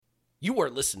You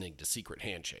are listening to Secret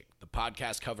Handshake, the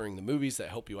podcast covering the movies that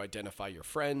help you identify your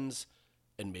friends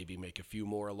and maybe make a few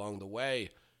more along the way.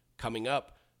 Coming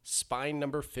up, Spine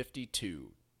number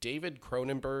 52, David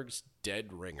Cronenberg's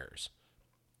Dead Ringers,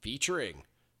 featuring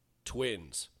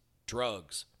twins,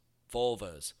 drugs,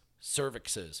 vulvas,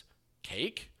 cervixes,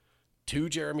 cake, 2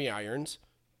 Jeremy Irons,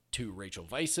 2 Rachel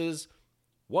Weisz's,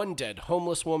 1 dead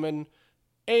homeless woman,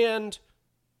 and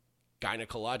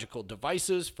gynecological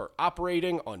devices for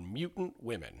operating on mutant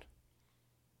women.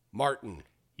 Martin.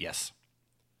 Yes.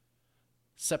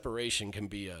 Separation can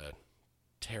be a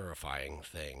terrifying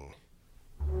thing.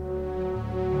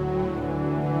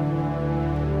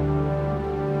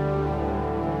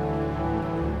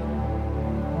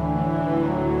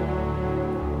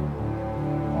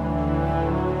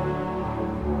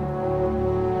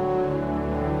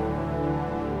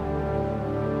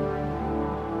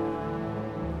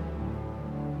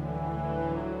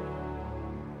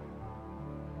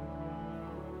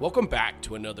 Welcome back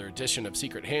to another edition of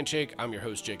Secret Handshake. I'm your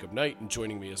host, Jacob Knight, and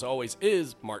joining me as always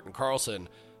is Martin Carlson.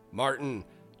 Martin,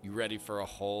 you ready for a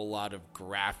whole lot of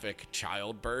graphic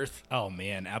childbirth? Oh,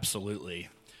 man, absolutely.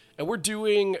 And we're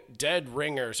doing Dead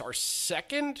Ringers, our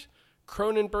second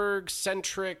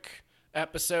Cronenberg-centric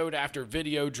episode after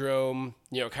Videodrome,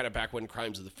 kind of back when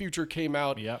Crimes of the Future came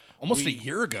out. Yeah, almost a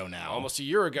year ago now. Almost a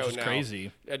year ago Which is now.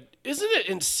 Crazy. Isn't it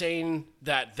insane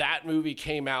that movie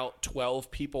came out,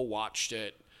 12 people watched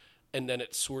it, and then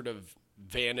it sort of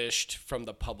vanished from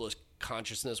the public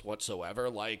consciousness whatsoever?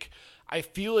 Like, I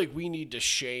feel like we need to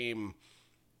shame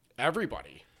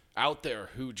everybody out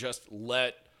there who just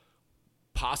let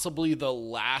possibly the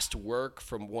last work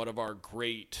from one of our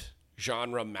great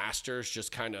genre masters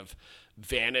just kind of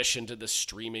vanish into the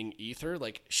streaming ether.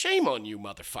 Like, shame on you,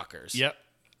 motherfuckers. Yep,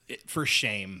 for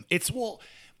shame.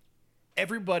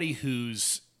 Everybody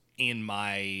who's in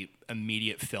my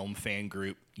immediate film fan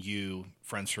group, you,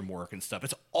 friends from work and stuff,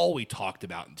 it's all we talked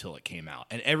about until it came out,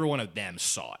 and every one of them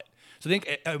saw it. So I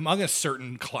think among a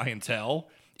certain clientele,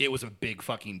 it was a big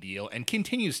fucking deal and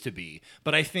continues to be.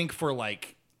 But I think for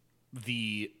like not to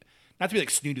be like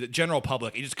snooty, the general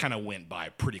public, it just kind of went by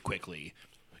pretty quickly.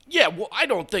 Yeah, well, I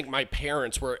don't think my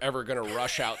parents were ever going to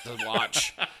rush out to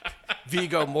watch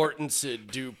Viggo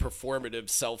Mortensen do performative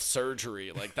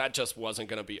self-surgery. Like, that just wasn't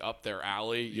going to be up their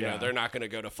alley. You know, they're not going to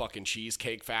go to fucking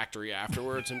Cheesecake Factory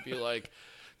afterwards and be like,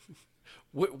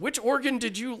 which organ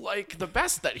did you like the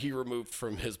best that he removed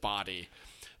from his body?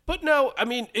 But no, I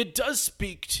mean, it does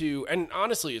speak to, and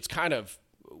honestly, it's kind of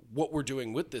what we're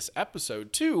doing with this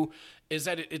episode too, is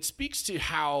that it speaks to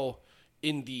how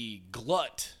in the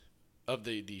glut of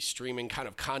the streaming kind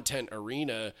of content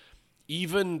arena,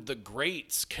 even the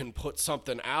greats can put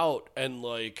something out and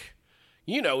like,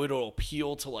 it'll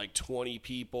appeal to like 20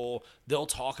 people. They'll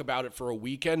talk about it for a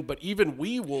weekend, but even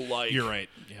we will like, you're right.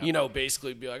 Yeah.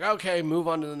 Basically be like, okay, move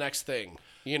on to the next thing,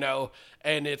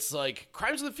 and it's like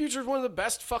Crimes of the Future is one of the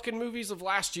best fucking movies of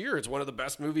last year. It's one of the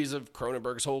best movies of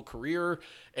Cronenberg's whole career.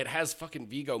 It has fucking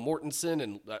Viggo Mortensen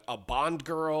and a Bond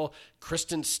girl,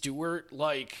 Kristen Stewart,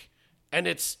 like, and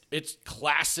it's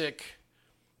classic,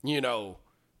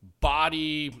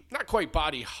 body, not quite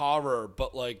body horror,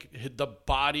 but like the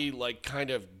body, like kind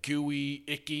of gooey,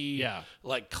 icky,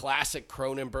 like classic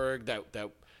Cronenberg that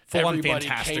everybody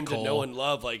came to know and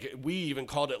love. Like, we even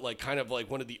called it like kind of like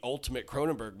one of the ultimate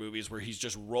Cronenberg movies where he's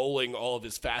just rolling all of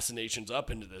his fascinations up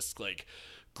into this like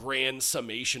grand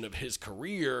summation of his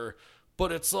career.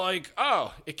 But it's like,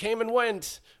 oh, it came and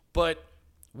went, but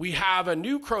we have a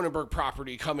new Cronenberg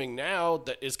property coming now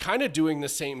that is kind of doing the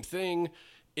same thing.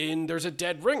 There's a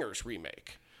Dead Ringers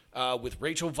remake with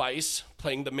Rachel Weisz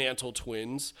playing the Mantle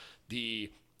twins,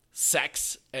 the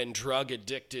sex and drug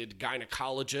addicted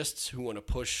gynecologists who want to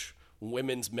push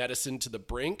women's medicine to the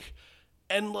brink.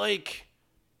 And like,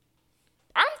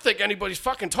 I don't think anybody's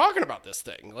fucking talking about this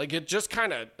thing. Like, it just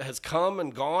kind of has come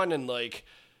and gone, and like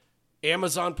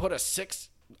Amazon put a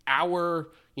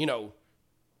 6-hour,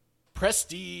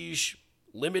 prestige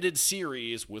limited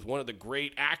series with one of the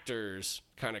great actors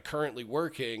kind of currently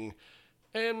working,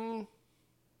 and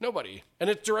nobody. And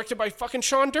it's directed by fucking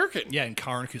Sean Durkin. Yeah, and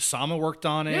Karan Kusama worked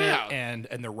on it. Yeah. And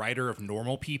the writer of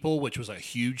Normal People, which was a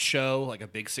huge show, like a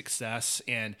big success.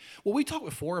 And we talked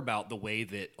before about the way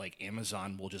that like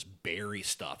Amazon will just bury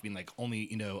stuff. I mean, like only,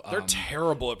 they're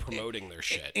terrible at promoting their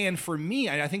shit. And for me,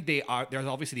 I think there's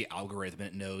obviously the algorithm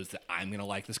that knows that I'm going to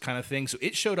like this kind of thing. So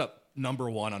it showed up number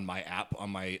one on my app,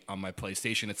 on my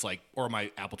PlayStation. It's like, or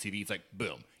my Apple TV. It's like,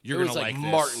 boom. You're going to like this.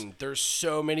 Martin, there's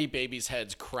so many babies'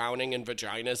 heads crowning in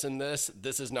vaginas in this.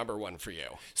 This is number one for you.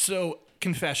 So,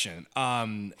 confession.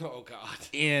 Oh, God.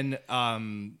 In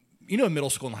in middle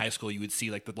school and high school, you would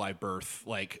see like the live birth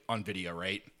like on video,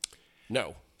 right?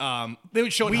 No. They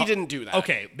would show. We didn't do that.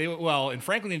 Okay. In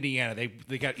Franklin, Indiana,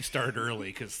 they got you started early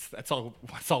because that's all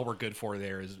we're good for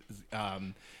there is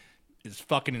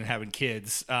fucking and having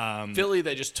kids. Philly,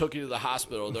 they just took you to the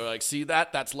hospital. They're like, see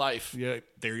that? That's life. Yeah,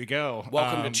 there you go.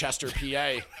 Welcome to Chester,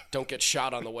 PA. Don't get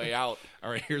shot on the way out. All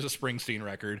right, here's a Springsteen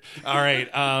record. All right,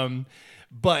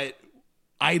 but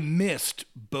I missed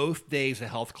both days of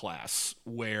health class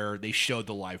where they showed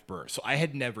the live birth. So I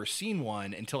had never seen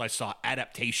one until I saw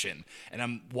Adaptation. And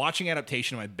I'm watching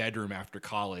Adaptation in my bedroom after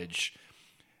college.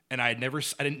 And I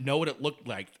didn't know what it looked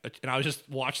like. And I was just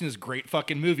watching this great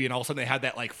fucking movie. And all of a sudden they had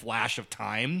that like flash of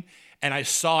time. And I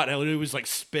saw it and it was like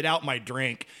spit out my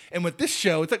drink. And with this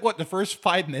show, it's like the first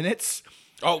 5 minutes.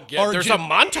 Oh, yeah, there's a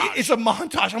montage. It's a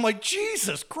montage. I'm like,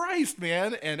 Jesus Christ,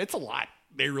 man. And it's a lot.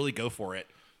 They really go for it.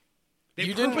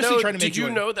 You didn't know? Did you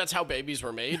know that's how babies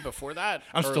were made before that?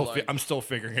 I'm still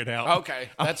figuring it out. Okay,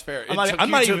 that's fair. I'm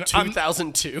not even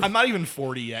 2002. I'm not even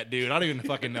 40 yet, dude. I don't even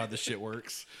fucking know how this shit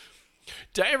works.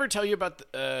 Did I ever tell you about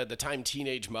the time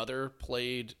Teenage Mother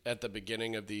played at the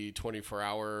beginning of the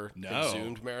 24-hour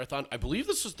Exhumed marathon? I believe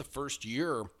this was the first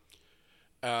year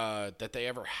that they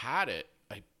ever had it.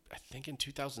 I think in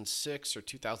 2006 or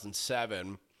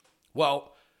 2007.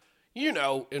 Well,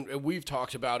 and we've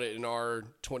talked about it in our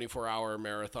 24-hour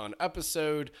marathon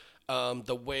episode.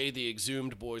 The way the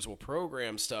Exhumed boys will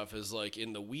program stuff is like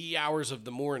in the wee hours of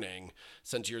the morning,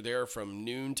 since you're there from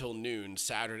noon till noon,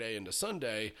 Saturday into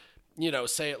Sunday,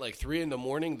 say at like 3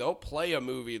 a.m, they'll play a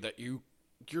movie that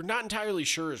you're not entirely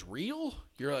sure is real.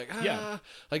 You're like, yeah.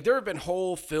 Like there have been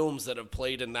whole films that have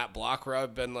played in that block where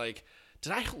I've been like,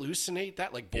 did I hallucinate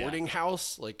that? Like Boarding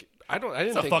House? Like, I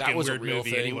didn't think that was a real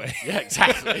thing. Anyway. Yeah,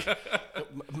 exactly.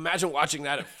 Imagine watching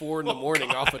that at 4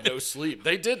 a.m. off of no sleep.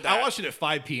 They did that. I watched it at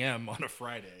 5 p.m. on a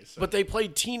Friday. So. But they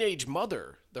played Teenage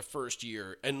Mother the first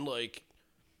year, and like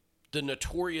the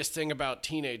notorious thing about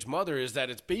Teenage Mother is that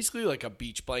it's basically like a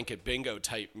beach blanket bingo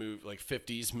type movie, like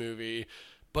 50s movie,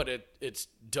 but it's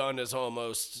done as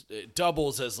it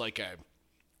doubles as like a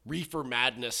Reefer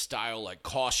Madness style, like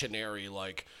cautionary,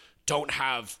 like don't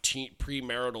have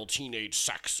premarital teenage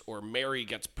sex, or Mary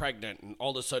gets pregnant and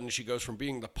all of a sudden she goes from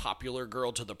being the popular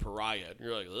girl to the pariah. And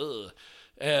you're like,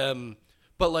 ugh.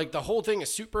 But like the whole thing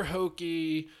is super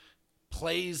hokey,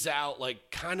 plays out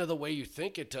like kind of the way you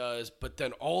think it does. But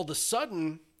then all of a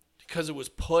sudden, because it was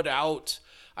put out,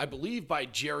 I believe by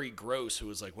Jerry Gross, who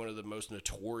was like one of the most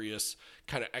notorious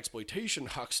kind of exploitation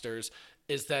hucksters,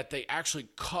 is that they actually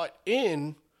cut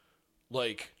in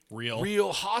like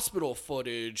real hospital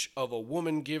footage of a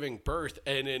woman giving birth,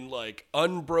 and in like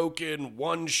unbroken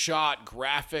one-shot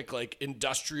graphic like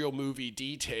industrial movie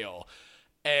detail.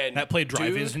 And that played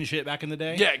drive-ins and shit back in the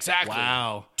day? Yeah, exactly.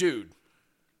 Wow. Dude,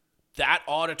 that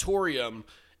auditorium,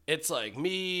 it's like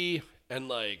me and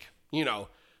like,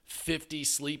 50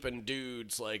 sleeping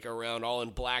dudes like around all in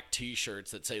black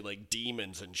t-shirts that say like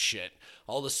demons and shit.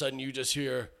 All of a sudden you just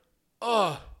hear,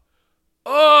 oh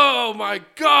my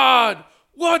God,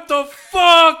 what the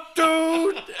fuck,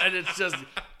 dude? And it's just,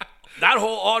 that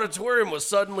whole auditorium was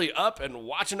suddenly up and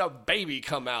watching a baby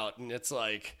come out. And it's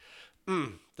like,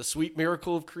 the sweet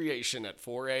miracle of creation at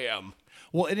 4 a.m.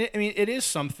 Well, it is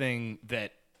something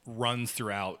that runs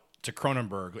throughout, to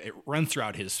Cronenberg, it runs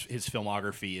throughout his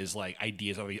filmography, is like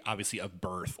ideas obviously of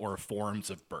birth or forms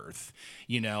of birth,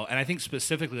 and I think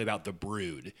specifically about The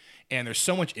Brood. And there's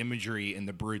so much imagery in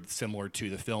The Brood similar to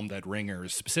the film Dead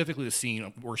Ringers, specifically the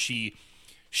scene where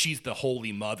she's the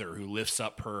Holy Mother who lifts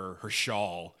up her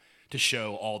shawl to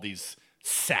show all these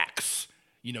sacs,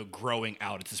 growing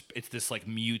out. It's this like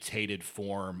mutated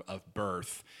form of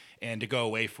birth. And to go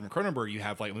away from Cronenberg, you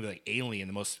have like a movie like Alien.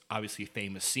 The most obviously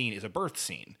famous scene is a birth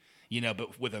scene,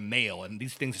 but with a male. And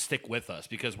these things stick with us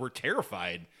because we're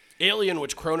terrified. Alien,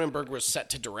 which Cronenberg was set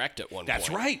to direct at one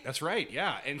point. That's right.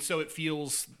 Yeah. And so it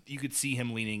feels, you could see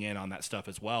him leaning in on that stuff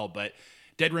as well. But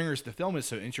Dead Ringers, the film, is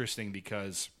so interesting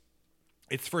because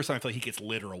it's the first time I feel like he gets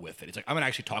literal with it. It's like, I'm going to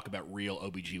actually talk about real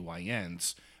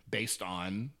OBGYNs based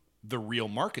on the real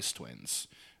Marcus twins.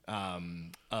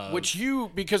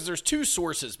 Because there's two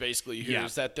sources basically here.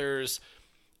 Is that there's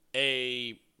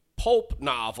a pulp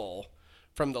novel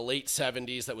from the late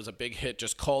 70s that was a big hit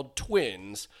just called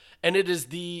Twins, and it is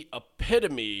the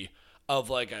epitome of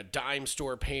like a dime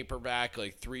store paperback,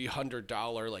 like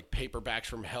 $300 like Paperbacks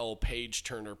from Hell page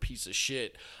turner piece of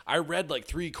shit. I read like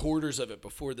 3/4 of it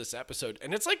before this episode,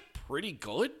 and it's like pretty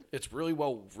good. It's really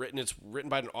well written. It's written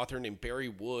by an author named Barry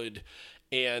Wood,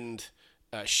 and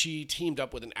she teamed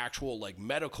up with an actual like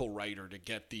medical writer to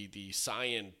get the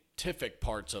scientific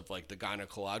parts of like the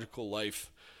gynecological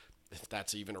life if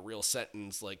that's even a real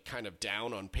sentence, like kind of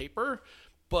down on paper,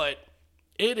 but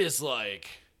it is like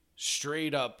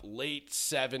straight up late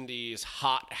 70s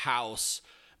hot house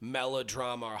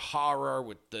melodrama horror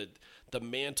with the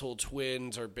Mantle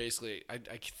twins are basically, I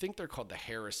think they're called the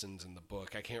Harrisons in the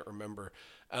book. I can't remember.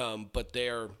 But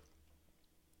they're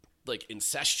like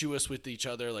incestuous with each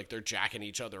other. Like they're jacking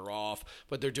each other off,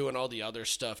 but they're doing all the other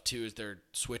stuff too. Is they're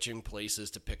switching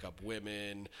places to pick up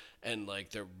women. And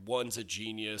like one's a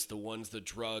genius. The one's the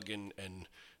drug and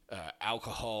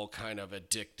alcohol kind of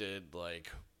addicted,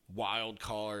 like wild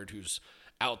card who's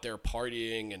out there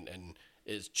partying and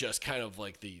is just kind of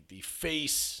like the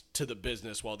face to the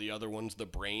business while the other one's the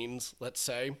brains, let's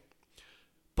say.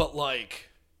 But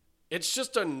like, it's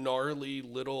just a gnarly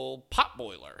little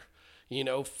potboiler,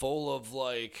 full of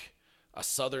like a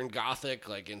Southern Gothic,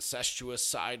 like incestuous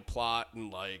side plot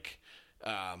and like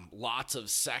lots of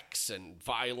sex and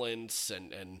violence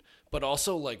and but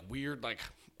also like weird like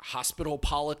hospital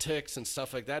politics and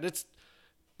stuff like that.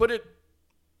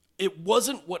 It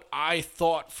wasn't what I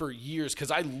thought for years, because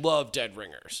I love Dead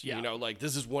Ringers. Yeah. Like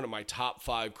this is one of my top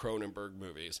 5 Cronenberg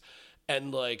movies.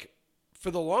 And like for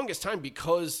the longest time,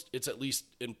 because it's at least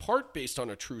in part based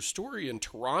on a true story in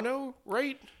Toronto,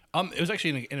 right? It was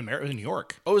actually in America. It was in New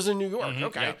York. Oh, it was in New York. Mm-hmm,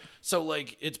 okay. Yeah. So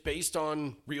like it's based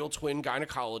on real twin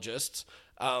gynecologists,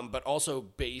 but also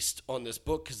based on this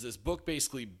book, because this book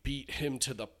basically beat him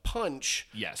to the punch.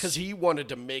 Yes. Because he wanted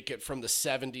to make it from the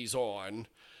 70s on.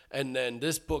 And then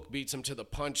this book beats him to the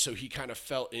punch, so he kind of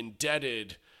felt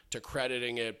indebted to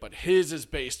crediting it. But his is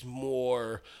based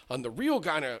more on the real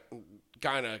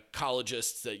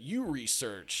gynecologists that you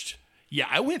researched. Yeah,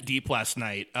 I went deep last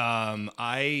night. No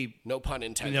pun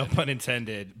intended. No pun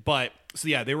intended. But so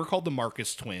yeah, they were called the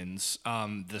Marcus twins.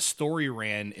 The story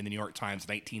ran in the New York Times,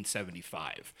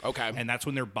 1975. Okay, and that's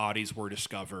when their bodies were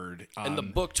discovered. And the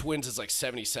book Twins is like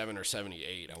 77 or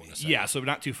 78. I want to say. Yeah, so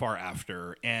not too far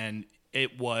after, and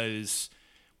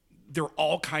there were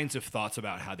all kinds of thoughts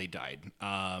about how they died,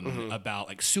 about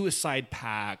like suicide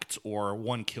pact or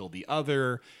one killed the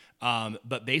other.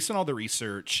 But based on all the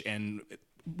research and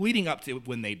leading up to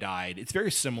when they died, it's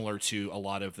very similar to a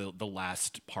lot of the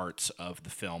last parts of the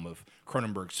film, of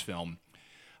Cronenberg's film,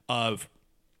 of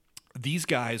these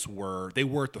guys were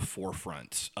at the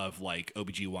forefront of like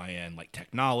OBGYN, like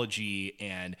technology,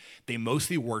 and they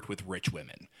mostly worked with rich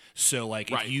women. So like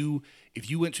right. if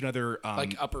you went to another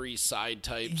like Upper East Side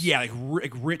types, yeah, like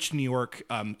rich New York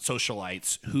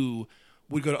socialites who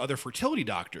would go to other fertility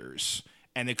doctors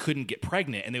and they couldn't get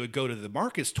pregnant, and they would go to the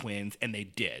Marcus twins, and they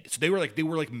did. So they were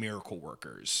like miracle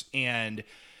workers,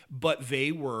 but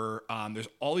they were there's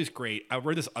all these great. I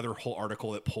read this other whole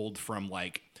article that pulled from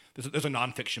like. There's a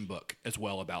nonfiction book as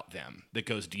well about them that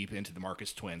goes deep into the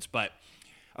Marcus twins. But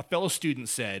a fellow student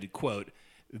said, quote,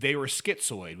 "They were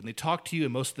schizoid. When they talked to you,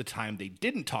 and most of the time they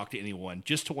didn't talk to anyone,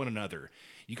 just to one another.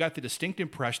 You got the distinct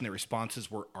impression that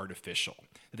responses were artificial,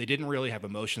 that they didn't really have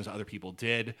emotions other people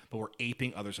did, but were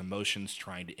aping others' emotions,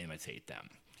 trying to imitate them."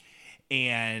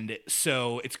 And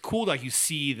so it's cool, like you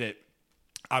see that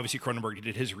obviously Cronenberg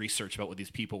did his research about what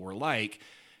these people were like.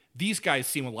 These guys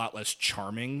seem a lot less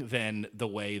charming than the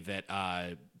way that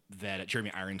Jeremy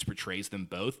Irons portrays them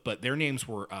both, but their names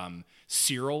were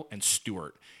Cyril and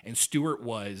Stuart. And Stuart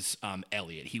was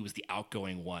Elliot. He was the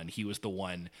outgoing one. He was the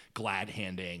one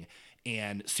glad-handing.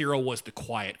 And Cyril was the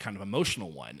quiet, kind of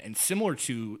emotional one. And similar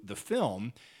to the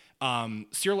film,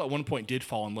 Cyril at one point did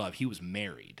fall in love. He was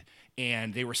married.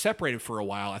 And they were separated for a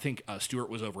while. I think Stuart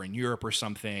was over in Europe or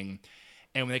something.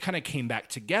 And when they kind of came back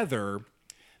together,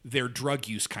 their drug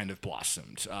use kind of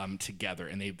blossomed together,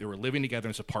 and they were living together in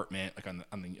this apartment, like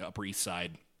on the Upper East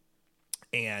Side,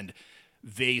 and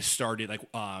they started like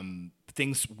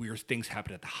weird things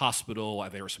happened at the hospital.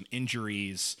 There were some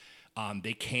injuries.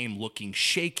 They came looking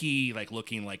shaky,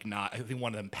 looking like not. I think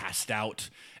one of them passed out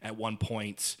at one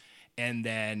point, and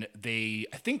then I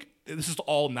think this is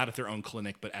all not at their own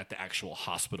clinic, but at the actual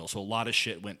hospital. So a lot of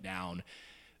shit went down.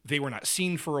 They were not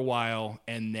seen for a while,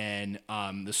 and then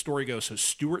the story goes, so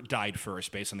Stuart died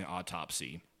first based on the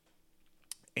autopsy,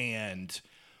 and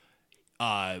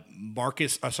Cyril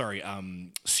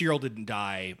didn't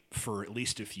die for at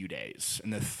least a few days,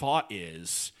 and the thought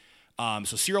is,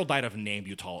 so Cyril died of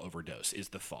Nambutal overdose is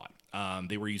the thought.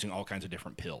 They were using all kinds of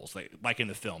different pills, like in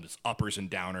the film, it's uppers and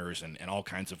downers and all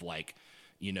kinds of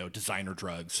designer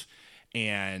drugs,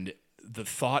 and the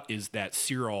thought is that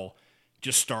Cyril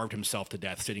just starved himself to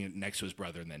death sitting next to his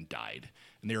brother and then died.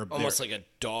 And they were almost like a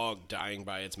dog dying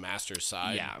by its master's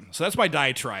side. Yeah. So that's my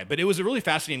diatribe. But it was a really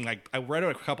fascinating, I read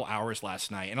it a couple hours last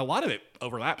night, and a lot of it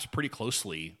overlaps pretty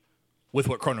closely with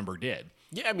what Cronenberg did.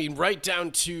 Yeah, I mean, right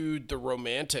down to the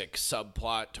romantic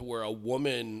subplot to where a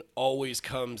woman always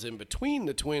comes in between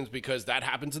the twins because that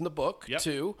happens in the book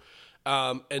too.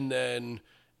 And then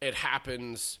it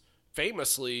happens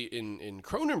famously in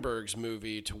Cronenberg's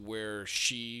movie to where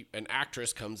an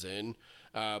actress comes in,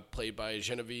 played by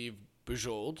Genevieve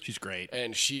Bujold. She's great.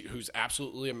 And who's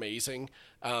absolutely amazing,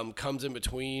 comes in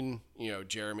between,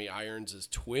 Jeremy Irons'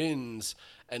 twins,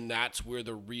 and that's where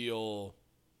the real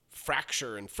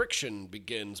fracture and friction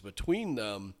begins between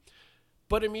them.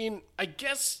 But I mean, I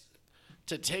guess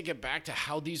to take it back to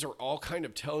how these are all kind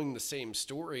of telling the same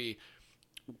story,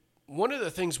 one of the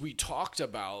things we talked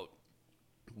about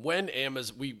when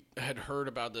we had heard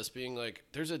about this being like,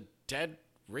 there's a Dead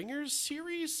Ringers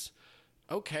series?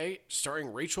 Okay,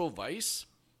 starring Rachel Weisz.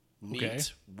 Neat, okay.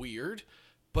 Weird.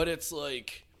 But it's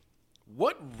like,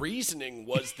 what reasoning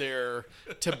was there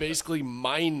to basically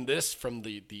mine this from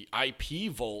the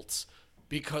IP vaults?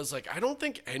 Because, like, I don't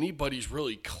think anybody's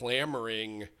really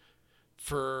clamoring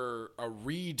for a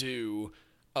redo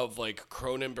of, like,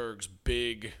 Cronenberg's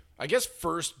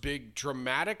first big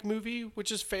dramatic movie,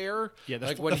 which is fair. Yeah,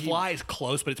 like The Fly is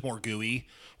close, but it's more gooey.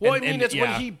 Well, it's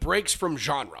when he breaks from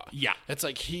genre. Yeah. It's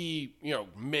like he,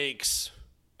 makes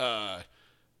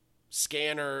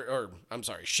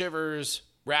Shivers,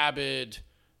 Rabid,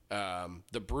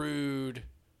 The Brood,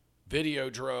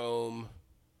 Videodrome,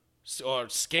 or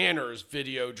Scanners,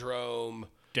 Videodrome,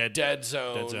 Dead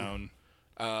Zone.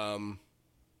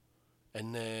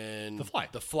 And then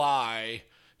The Fly.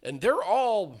 And they're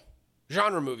all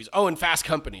genre movies. Oh, and Fast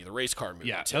Company, the race car movie.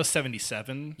 Yeah, that was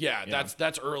 1977. Yeah,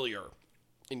 that's earlier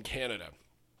in Canada.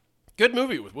 Good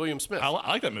movie with William Smith. I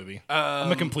like that movie.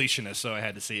 I'm a completionist, so I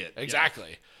had to see it.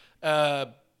 Exactly. Yeah.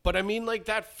 But I mean, like,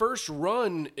 that first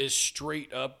run is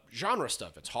straight up genre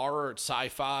stuff. It's horror, it's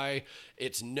sci-fi,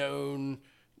 it's known.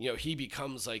 He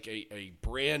becomes like a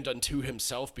brand unto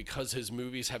himself because his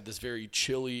movies have this very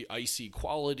chilly, icy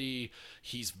quality.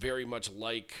 He's very much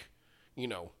like,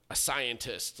 a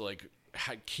scientist, like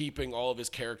keeping all of his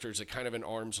characters at kind of an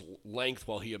arm's length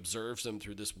while he observes them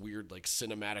through this weird, like,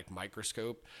 cinematic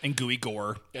microscope. And gooey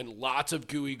gore. And lots of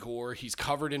gooey gore. He's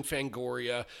covered in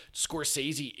Fangoria.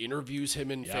 Scorsese interviews him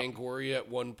in Fangoria at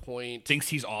one point. Thinks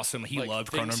he's awesome. He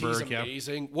loved Cronenberg. He's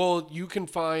amazing. Well, you can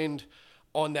find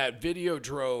on that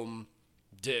Videodrome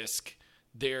disc,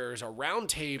 there's a round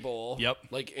table,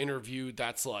 like, interview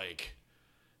that's like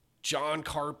John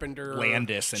Carpenter,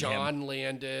 Landis, and John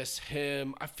Landis,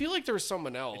 him. I feel like there's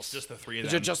someone else. It's just the three of them.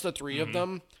 Is it just the three of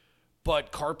them?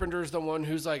 But Carpenter's the one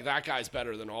who's like, that guy's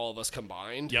better than all of us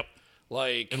combined. Yep.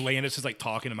 Like, and Landis is like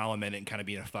talking a mile a minute and kind of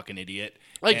being a fucking idiot.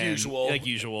 Like usual. And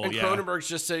Cronenberg's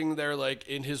just sitting there like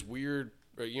in his weird,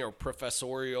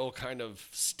 professorial kind of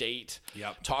state.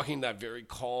 Talking that very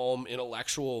calm,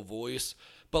 intellectual voice.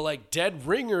 But, like, Dead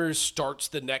Ringers starts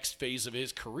the next phase of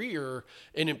his career,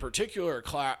 and in particular,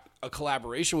 a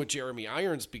collaboration with Jeremy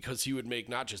Irons, because he would make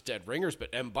not just Dead Ringers, but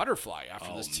M. Butterfly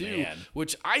after this, too. Man.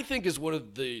 Which I think is one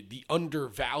of the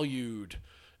undervalued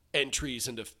entries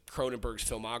into Cronenberg's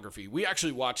filmography. We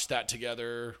actually watched that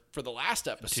together for the last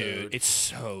episode. Dude, it's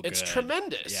so good. It's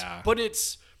tremendous. Yeah. But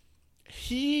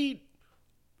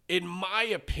in my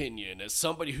opinion, as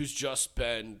somebody who's just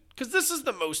been, because this is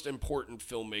the most important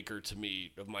filmmaker to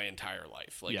me of my entire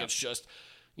life. Like, it's just,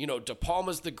 De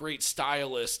Palma's the great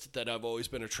stylist that I've always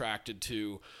been attracted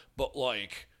to, but,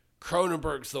 like,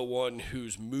 Cronenberg's the one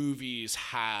whose movies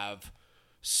have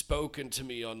spoken to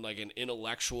me on, like, an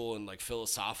intellectual and, like,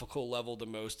 philosophical level the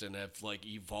most, and have, like,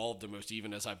 evolved the most.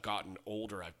 Even as I've gotten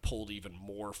older, I've pulled even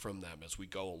more from them as we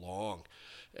go along.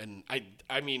 And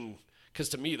I mean, because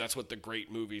to me, that's what the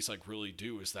great movies, like, really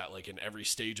do, is that, like, in every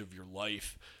stage of your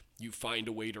life, you find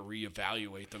a way to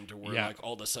reevaluate them to where, like,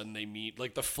 all of a sudden they meet.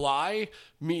 Like, The Fly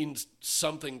means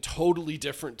something totally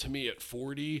different to me at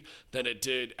 40 than it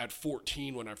did at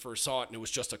 14 when I first saw it, and it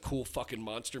was just a cool fucking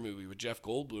monster movie with Jeff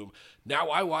Goldblum. Now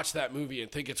I watch that movie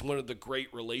and think it's one of the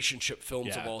great relationship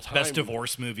films of all time. Best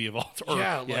divorce movie of all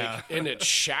time. And it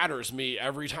shatters me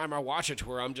every time I watch it, to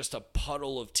where I'm just a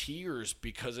puddle of tears,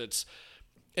 because it's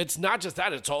not just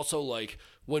that. It's also like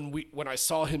when I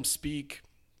saw him speak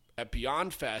at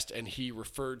Beyond Fest and he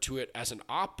referred to it as an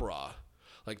opera,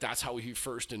 like that's how he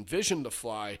first envisioned The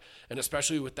Fly, and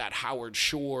especially with that Howard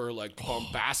Shore like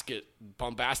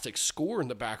bombastic score in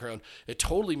the background, it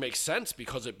totally makes sense,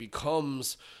 because it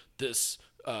becomes this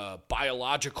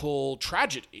biological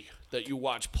tragedy that you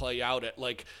watch play out at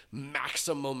like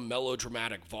maximum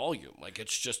melodramatic volume. Like,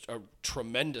 it's just a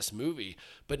tremendous movie.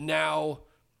 But now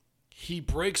he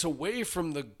breaks away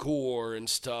from the gore and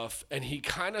stuff, and he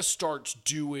kind of starts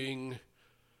doing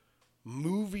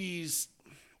movies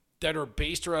that are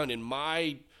based around, in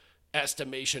my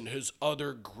estimation his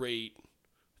other great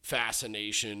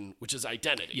fascination, which is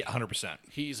identity. Yeah, 100%.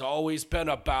 He's always been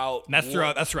about... And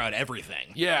that's throughout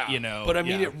everything. Yeah. You know? But I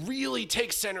mean, it really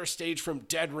takes center stage from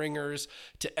Dead Ringers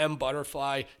to M.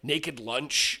 Butterfly. Naked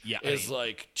Lunch is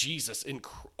like, Jesus,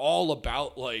 all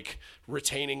about like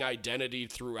retaining identity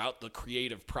throughout the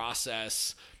creative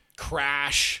process.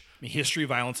 Crash... History,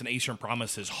 Violence, and Eastern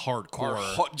Promise is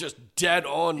hardcore. Just dead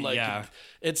on. Like,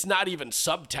 it's not even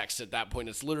subtext at that point.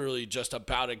 It's literally just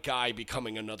about a guy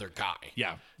becoming another guy.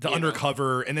 Yeah. The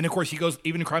undercover. And then, of course, he goes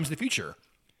even to Crimes of the Future.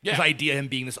 Yeah. His idea of him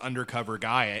being this undercover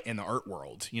guy in the art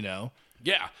world, you know?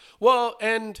 Yeah. Well,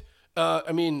 and,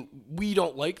 I mean, we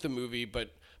don't like the movie, but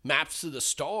Maps to the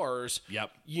Stars,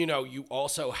 you know, you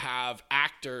also have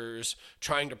actors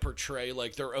trying to portray,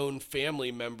 like, their own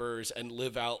family members and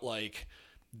live out, like...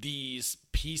 these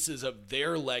pieces of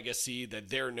their legacy that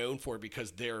they're known for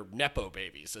because they're Nepo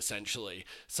babies, essentially.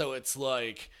 So it's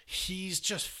like he's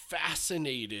just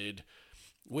fascinated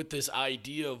with this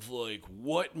idea of like,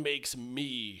 what makes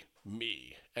me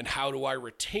me? And how do I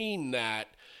retain that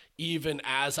even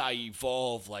as I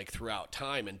evolve like throughout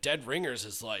time? And Dead Ringers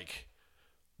is like,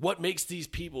 what makes these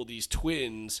people, these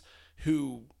twins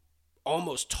who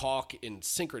almost talk in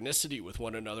synchronicity with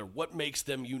one another, what makes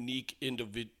them unique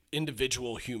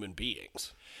individual human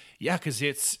beings? Yeah, because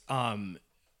it's I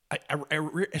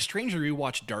strangely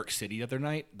rewatched Dark City the other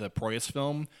night, the Proyas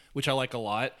film, which I like a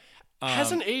lot.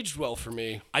 Hasn't aged well for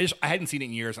me. I hadn't seen it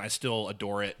in years, and I still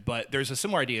adore it. But there's a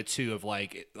similar idea too of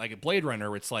like a Blade Runner.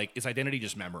 Where it's like, is identity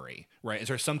just memory, right? Is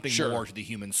there something more to the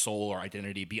human soul or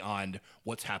identity beyond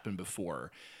what's happened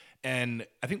before? And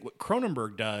I think what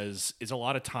Cronenberg does is a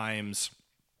lot of times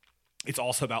it's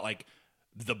also about like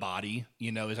the body,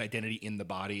 you know, is identity in the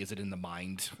body? Is it in the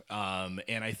mind?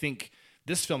 And I think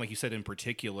this film, like you said in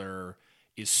particular,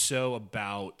 is so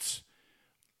about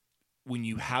when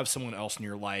you have someone else in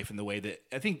your life and the way that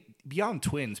I think beyond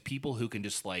twins, people who can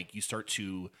just like, you start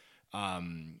to,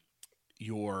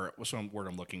 what's the word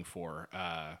I'm looking for?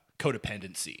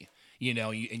 Codependency, you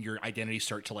know, and your identities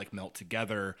start to like melt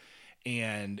together.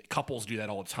 And couples do that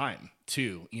all the time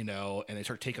too, you know, and they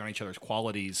start taking on each other's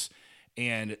qualities.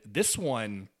 And this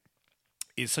one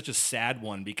is such a sad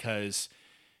one because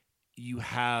you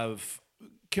have,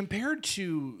 compared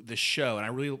to the show,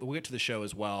 and we'll get to the show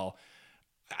as well,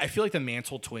 I feel like the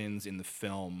Mantle twins in the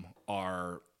film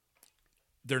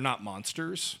they're not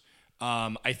monsters.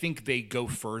 I think they go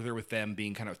further with them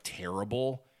being kind of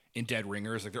terrible in Dead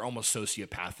Ringers. Like they're almost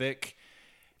sociopathic.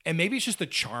 And maybe it's just the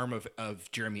charm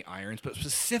of Jeremy Irons, but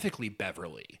specifically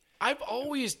Beverly. I've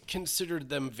always considered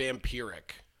them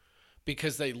vampiric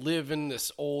because they live in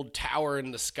this old tower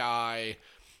in the sky.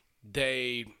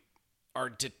 They are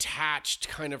detached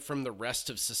kind of from the rest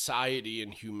of society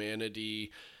and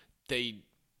humanity. They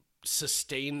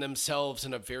sustain themselves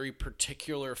in a very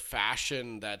particular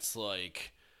fashion that's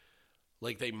like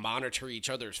they monitor each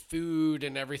other's food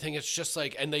and everything. It's just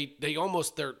like, and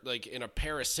they're like in a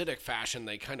parasitic fashion,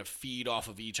 they kind of feed off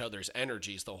of each other's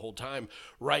energies the whole time,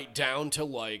 right down to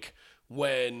like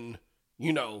when,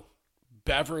 you know,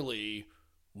 Beverly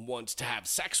wants to have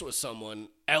sex with someone,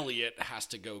 Elliot has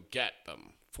to go get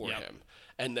them for him.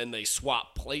 And then they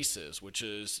swap places, which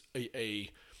is a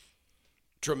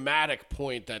dramatic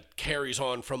point that carries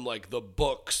on from like the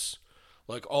books,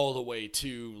 like all the way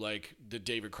to like the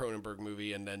David Cronenberg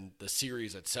movie and then the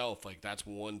series itself. Like that's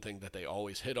one thing that they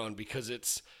always hit on because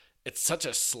it's such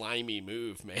a slimy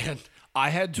move, man. I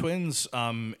had twins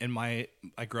I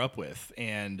grew up with,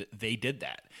 and they did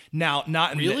that. Now,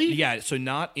 not in really? So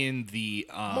not in the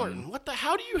Martin,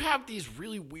 how do you have these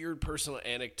really weird personal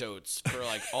anecdotes for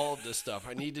like all of this stuff?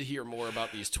 I need to hear more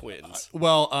about these twins.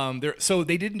 So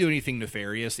they didn't do anything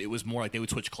nefarious. It was more like they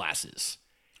would switch classes.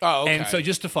 Oh, okay. And so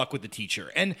just to fuck with the teacher.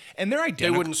 And they're identical.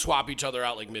 They wouldn't swap each other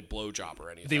out like mid blowjob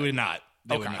or anything. They would not.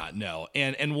 They would not. No.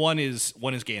 And one is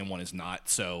gay and one is not.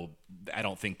 So I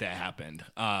don't think that happened.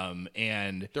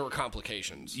 And there were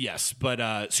complications. Yes,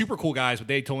 but super cool guys. But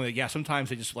they told me that sometimes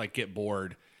they just like get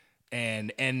bored,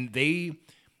 and they,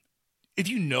 if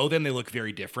you know them, they look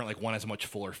very different. Like one has a much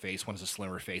fuller face, one has a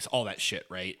slimmer face, all that shit,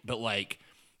 right? But like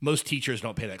most teachers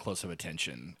don't pay that close of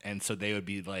attention, and so they would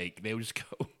just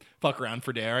go fuck around for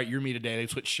a day. All right, you're me today. They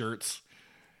switch shirts.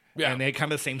 Yeah. And they had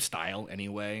kind of the same style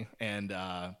anyway. And,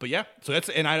 but yeah, so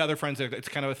and I had other friends that it's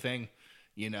kind of a thing,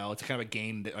 you know, it's kind of a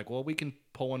game that like, well, we can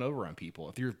pull one over on people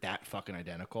if you're that fucking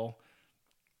identical,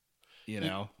 you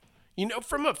know? You know,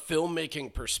 from a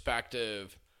filmmaking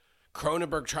perspective,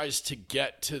 Cronenberg tries to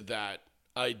get to that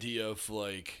idea of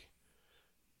like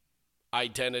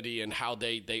identity and how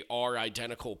they are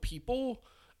identical people.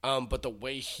 But the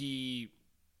way he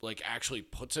like actually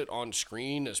puts it on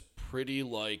screen is pretty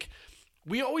like.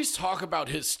 We always talk about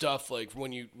his stuff like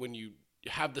when you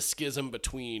have the schism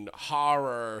between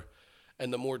horror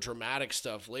and the more dramatic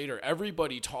stuff later.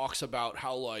 Everybody talks about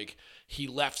how like he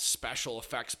left special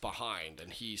effects behind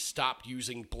and he stopped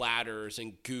using bladders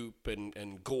and goop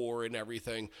and gore and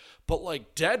everything. But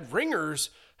like Dead Ringers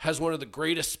has one of the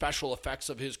greatest special effects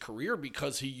of his career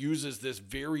because he uses this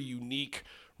very unique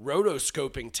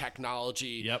rotoscoping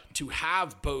technology to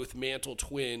have both Mantle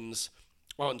twins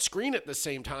on screen at the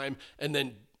same time, and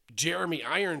then Jeremy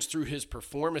Irons through his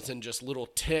performance and just little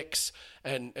ticks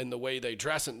and the way they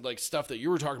dress and like stuff that you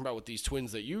were talking about with these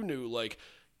twins that you knew, like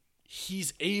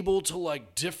he's able to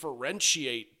like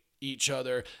differentiate each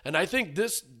other. And I think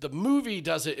the movie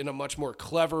does it in a much more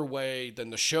clever way than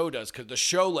the show does, because the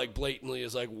show like blatantly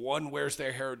is like one wears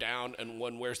their hair down and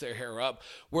one wears their hair up,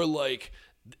 where like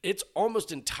it's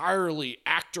almost entirely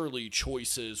actorly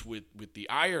choices with the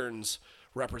Irons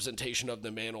representation of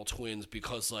the Mantle twins,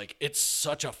 because like it's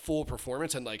such a full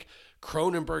performance and like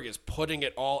Cronenberg is putting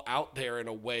it all out there in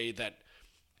a way that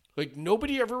like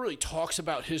nobody ever really talks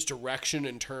about his direction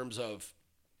in terms of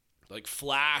like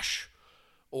flash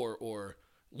or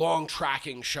long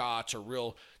tracking shots or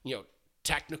real, you know,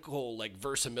 technical like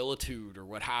verisimilitude or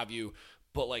what have you.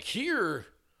 But like here,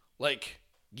 like,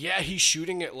 yeah, he's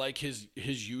shooting it like his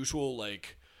usual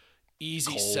like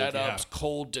easy cold, setups,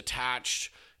 cold,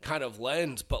 detached kind of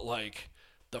lens, but like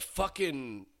the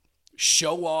fucking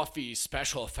show-offy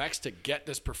special effects to get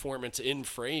this performance in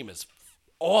frame is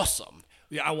awesome.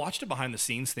 Yeah, I watched a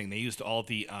behind-the-scenes thing. They used all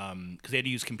the because they had to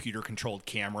use computer-controlled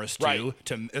cameras too.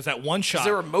 Right. There's that one shot.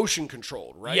 They were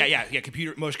motion-controlled, right? Yeah.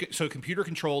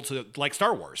 Computer-controlled, so like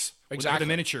Star Wars, exactly, with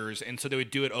the miniatures, and so they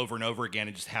would do it over and over again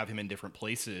and just have him in different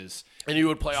places. And you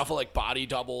would play off of like body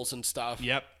doubles and stuff.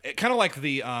 Yep, kind of like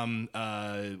the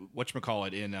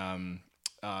whatchamacallit in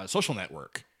Social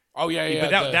Network. Oh yeah.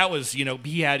 But that was, you know,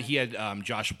 he had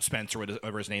Josh Spencer,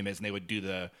 whatever his name is, and they would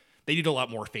do they did a lot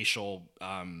more facial,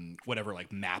 whatever,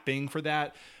 like mapping for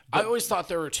that. But I always thought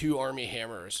there were two Armie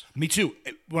Hammers. Me too.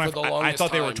 I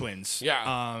thought they were twins.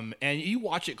 Yeah. And you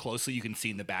watch it closely, you can see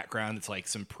in the background, it's like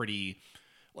some pretty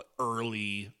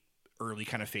early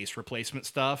kind of face replacement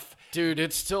stuff. Dude,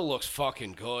 it still looks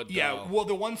fucking good. Yeah. Though. Well,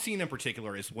 the one scene in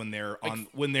particular is when they're on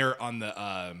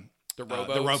the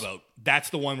rowboat.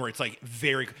 That's the one where it's like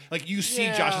very like you see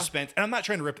Josh Spence, and I'm not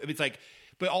trying to rip. It's like,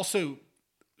 but also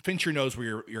Fincher knows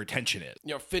where your attention is.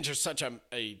 You know, Fincher's such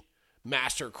a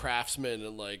master craftsman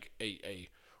and like a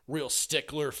real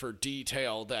stickler for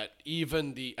detail that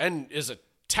even and is a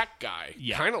tech guy,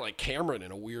 kind of like Cameron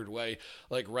in a weird way,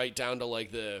 like right down to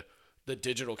like the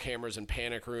digital cameras in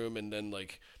Panic Room, and then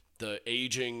like the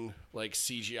aging like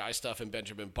CGI stuff in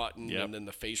Benjamin Button, and then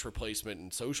the face replacement in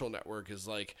Social Network is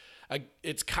like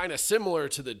it's kind of similar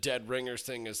to the Dead Ringers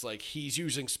thing. Is like he's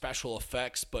using special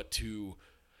effects, but to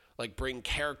like bring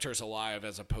characters alive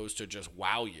as opposed to just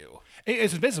wow you.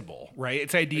 It's invisible, right?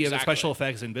 It's the idea of the special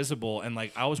effects invisible. And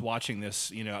like I was watching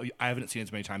this, you know, I haven't seen it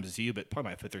as many times as you, but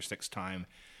probably my fifth or sixth time,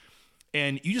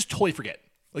 and you just totally forget.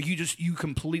 Like you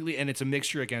completely, and it's a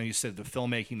mixture again. You said the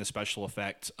filmmaking, the special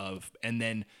effects and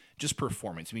then just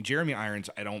performance. I mean, Jeremy Irons,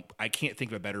 I can't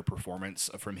think of a better performance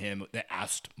from him that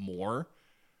asked more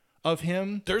of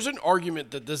him. There's an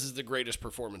argument that this is the greatest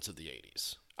performance of the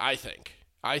 80s. I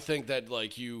think that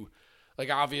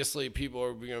obviously people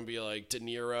are going to be like De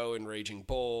Niro in Raging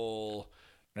Bull.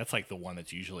 That's like the one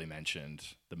that's usually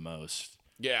mentioned the most.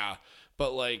 Yeah.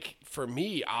 But like for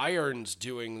me, Irons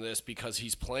doing this because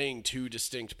he's playing two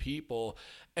distinct people,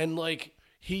 and like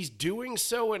he's doing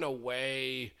so in a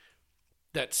way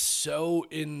that's so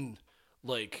in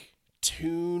like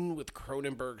tune with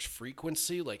Cronenberg's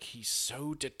frequency. Like he's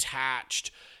so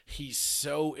detached, he's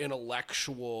so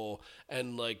intellectual,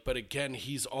 and like, but again,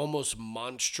 he's almost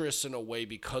monstrous in a way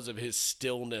because of his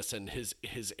stillness and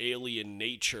his alien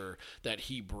nature that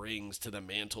he brings to the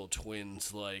Mantle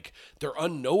twins. Like they're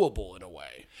unknowable in a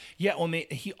way. Yeah, well,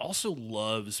 he also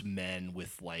loves men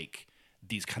with like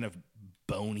these kind of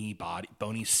bony,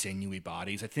 sinewy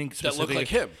bodies. I think that look like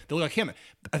him. They look like him.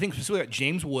 I think specifically about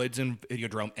James Woods in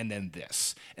Videodrome, and then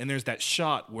this. And there's that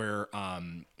shot where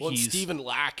he's Stephen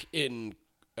Lack in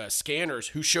Scanners,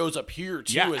 who shows up here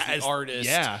too as the artist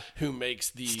who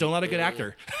makes the. Still not a good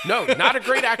actor. No, not a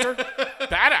great actor.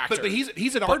 Bad actor. But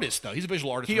he's an artist though. He's a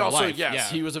visual artist. He also life.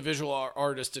 He was a visual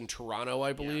artist in Toronto,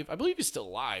 I believe. I believe he's still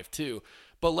alive too.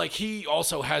 But like he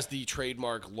also has the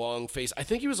trademark long face. I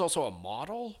think he was also a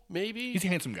model, maybe. He's a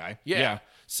handsome guy. Yeah.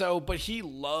 So, but he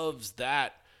loves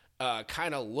that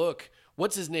kind of look.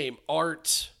 What's his name?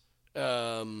 Art.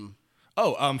 From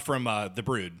The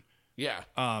Brood. Yeah.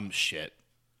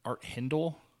 Art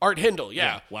Hindle. Art Hindle,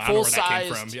 yeah. Well, I don't know where that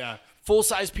came from. Yeah.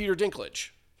 Full-size Peter Dinklage,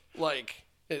 like,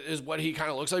 is what he kind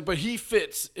of looks like. But he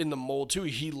fits in the mold, too.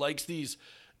 He likes these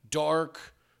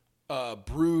dark,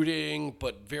 brooding,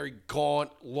 but very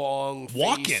gaunt, long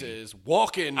faces.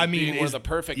 Walken, I mean, being one of the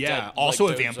perfect. Yeah, also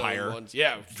a vampire. Ones.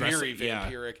 Yeah, very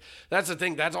vampiric. Yeah. That's the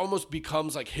thing. That almost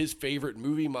becomes like his favorite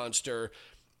movie monster.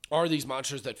 Are these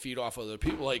monsters that feed off other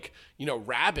people? Like,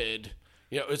 Rabid,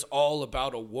 is all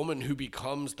about a woman who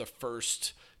becomes the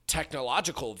first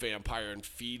technological vampire and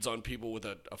feeds on people with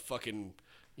a fucking,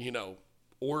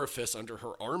 orifice under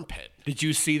her armpit. Did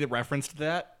you see the reference to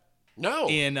that? No.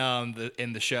 In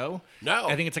the show? No.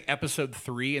 I think it's like episode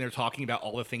 3, and they're talking about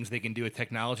all the things they can do with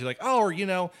technology, like, or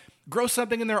grow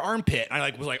something in their armpit. And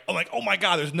I was like, oh my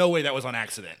god, there's no way that was on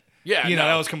accident. Yeah,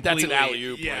 that was completely. That's an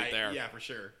alley-oop right there. Yeah, for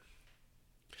sure.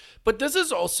 But this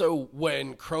is also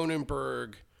when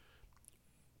Cronenberg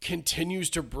continues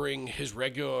to bring his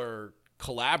regular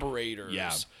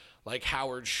collaborators, like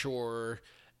Howard Shore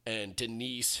and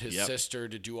Denise, his sister,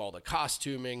 to do all the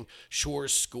costuming.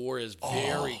 Shore's score is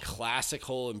very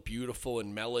classical and beautiful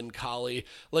and melancholy.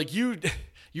 Like, you're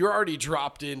already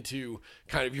dropped into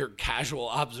kind of your casual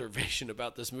observation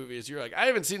about this movie as you're like, I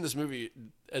haven't seen this movie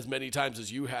as many times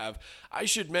as you have. I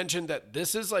should mention that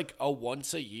this is like a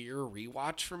once a year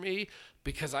rewatch for me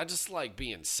because I just like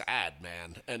being sad,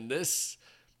 man. And this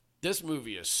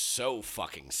movie is so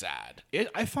fucking sad.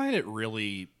 I find it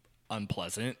really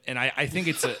unpleasant, and I think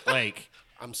it's like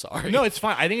I'm sorry. No, it's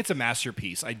fine. I think it's a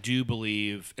masterpiece. I do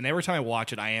believe, and every time I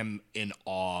watch it, I am in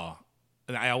awe.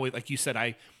 And I always, like you said,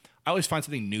 I always find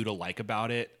something new to like about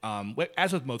it.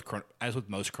 As with most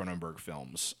Cronenberg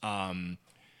films,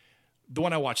 the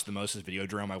one I watch the most is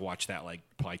Videodrome. I watch that like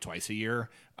probably twice a year.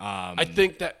 I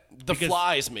think that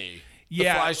Fly's me. The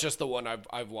Fly's just the one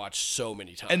I've watched so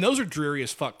many times. And those are dreary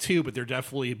as fuck too, but they're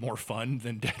definitely more fun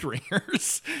than Dead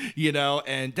Ringers,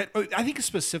 And I think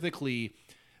specifically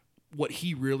what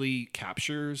he really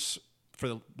captures for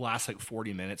the last like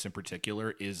 40 minutes in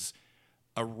particular is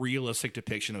a realistic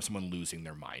depiction of someone losing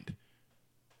their mind.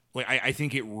 Like I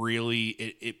think it really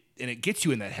it gets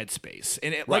you in that headspace,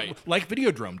 and like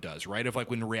Videodrome does, right? Of like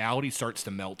when reality starts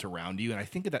to melt around you, and I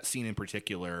think of that scene in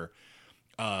particular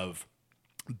of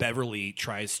Beverly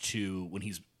tries to, when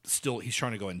he's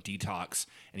trying to go in detox,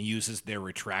 and he uses their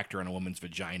retractor on a woman's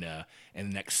vagina, and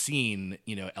the next scene,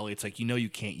 Elliot's like, you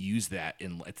can't use that,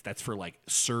 and that's for like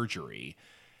surgery,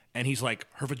 and he's like,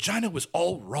 her vagina was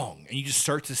all wrong, and you just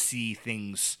start to see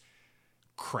things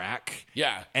crack,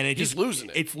 and he's losing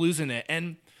it. It's losing it,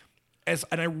 and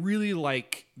I really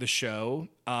like the show.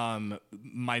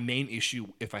 My main issue,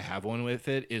 if I have one with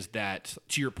it, is that,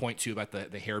 to your point too about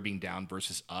the hair being down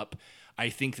versus up, I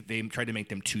think that they tried to make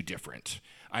them too different.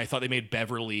 I thought they made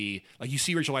Beverly, like, you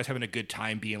see Rachel Weisz having a good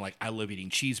time being like, I love eating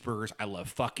cheeseburgers, I love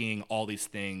fucking, all these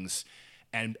things.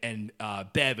 And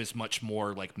Bev is much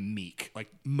more like meek, like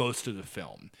most of the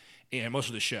film and most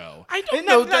of the show. I don't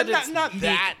know that it's not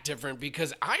that different,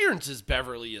 because Irons'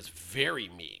 Beverly is very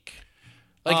meek.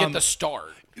 Like at the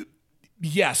start.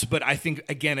 Yes, but I think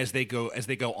again as they go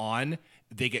on,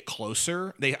 they get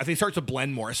closer. They start to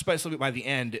blend more, especially by the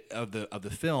end of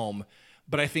the film.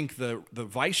 But I think the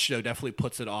Vice show definitely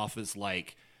puts it off as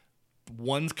like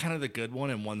one's kind of the good one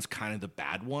and one's kind of the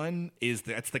bad one.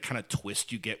 That's the kind of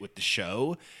twist you get with the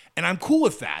show, and I'm cool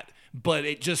with that. But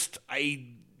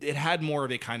it had more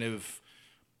of a kind of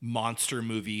monster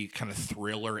movie kind of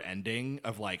thriller ending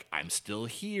of like, I'm still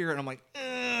here, and I'm like,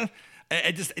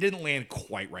 it didn't land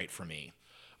quite right for me.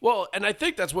 Well, and I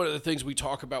think that's one of the things we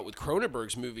talk about with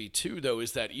Cronenberg's movie too, though,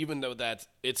 is that even though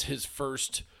it's his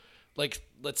first, like,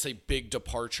 let's say, big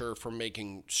departure from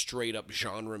making straight up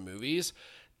genre movies,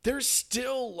 there's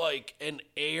still like an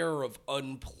air of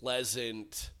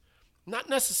unpleasant, not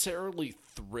necessarily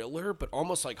thriller, but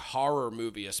almost like horror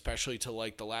movie, especially to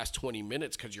like the last 20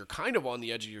 minutes, because you're kind of on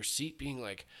the edge of your seat being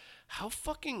like, how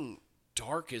fucking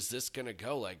dark is this gonna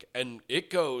go? Like, and it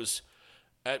goes,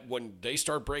 when they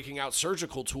start breaking out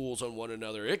surgical tools on one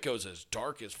another, it goes as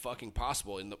dark as fucking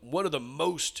possible. And one of the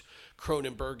most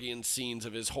Cronenbergian scenes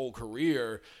of his whole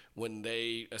career, when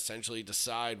they essentially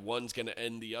decide one's going to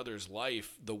end the other's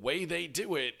life, the way they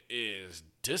do it is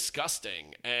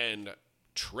disgusting and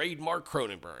trademark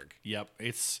Cronenberg. Yep,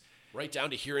 it's right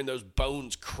down to hearing those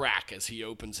bones crack as he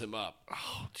opens him up.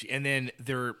 Oh, and then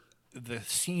the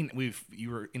scene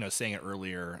you were saying it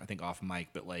earlier, I think off mic,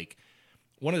 but like,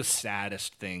 one of the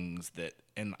saddest things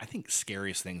and I think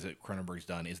scariest things that Cronenberg's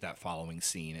done is that following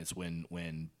scene. Is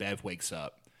when Bev wakes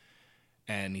up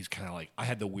and he's kind of like, I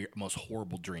had the most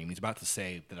horrible dream. He's about to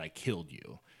say that I killed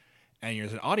you. And you're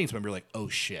as an audience member, like, oh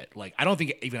shit. Like, I don't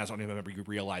think even as an audience member you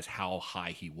realize how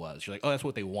high he was. You're like, oh, that's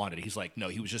what they wanted. He's like, no,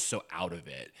 he was just so out of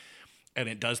it. And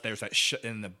it does, there's that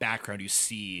in the background, you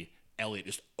see Elliot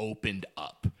just opened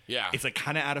up. Yeah. It's like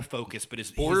kind of out of focus, but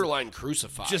his borderline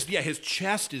crucified. Just, yeah, his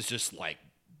chest is just like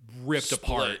ripped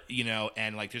apart, you know,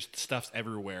 and like there's stuff's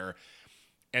everywhere.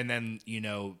 And then, you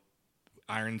know,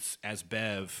 Irons as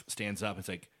Bev stands up and it's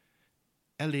like,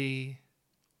 Ellie,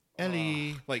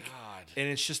 like, God. And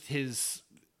it's just his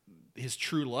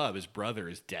true love, his brother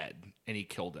is dead and he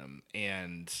killed him.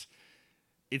 And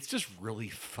it's just really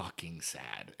fucking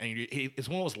sad. And it's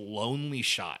one of those lonely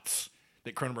shots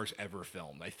that Cronenberg's ever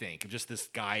filmed, I think, of just this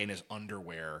guy in his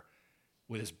underwear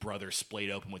with his brother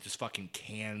splayed open with just fucking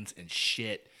cans and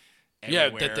shit everywhere.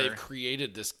 Yeah, that they've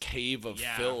created this cave of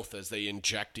filth as they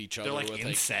inject each other with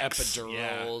insects. Like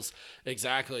epidurals. Yeah.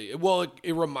 Exactly. Well,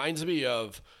 it reminds me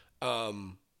of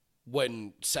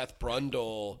when Seth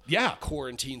Brundle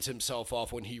quarantines himself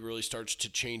off when he really starts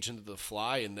to change into the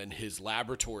Fly, and then his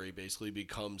laboratory basically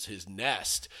becomes his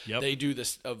nest. Yep. They do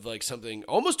this of like something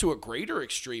almost to a greater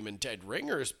extreme in Dead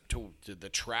Ringers to the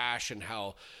trash and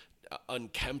how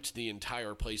unkempt the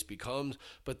entire place becomes.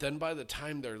 But then by the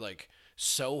time they're like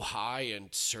so high and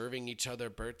serving each other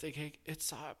birthday cake,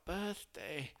 it's our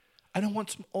birthday. I don't want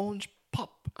some orange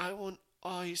pop. I want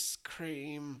ice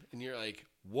cream. And you're like,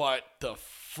 what the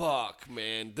fuck,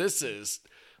 man? This is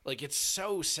like, it's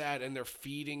so sad. And they're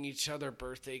feeding each other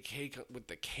birthday cake with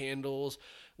the candles,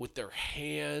 with their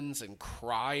hands and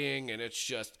crying. And it's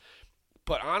just,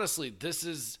 but honestly, this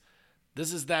is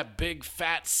that big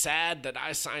fat sad that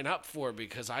I sign up for,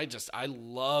 because I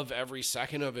love every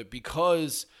second of it,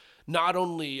 because not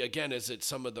only, again, is it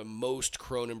some of the most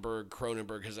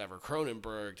Cronenberg has ever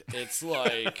Cronenberged, it's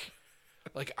like,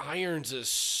 like Irons is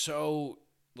so,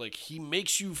 like, he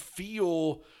makes you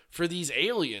feel for these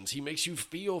aliens. He makes you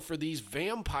feel for these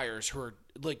vampires who are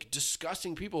like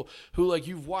disgusting people who, like,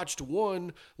 you've watched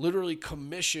one literally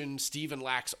commission Stephen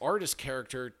Lack's artist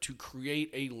character to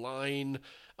create a line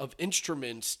of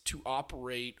instruments to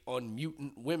operate on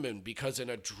mutant women, because in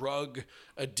a drug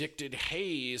addicted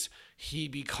haze, he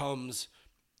becomes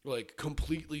like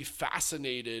completely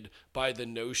fascinated by the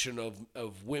notion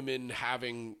of women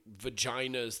having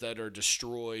vaginas that are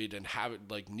destroyed and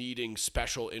needing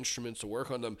special instruments to work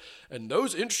on them. And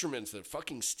those instruments that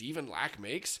fucking Stephen Lack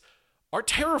makes are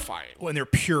terrifying. Well, and they're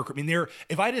pure. I mean,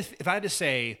 if I had to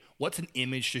say what's an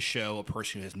image to show a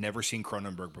person who has never seen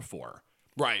Cronenberg before,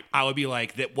 right, I would be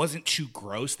like, that wasn't too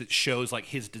gross, that shows like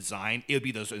his design, it would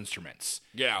be those instruments.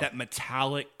 Yeah. That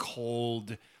metallic,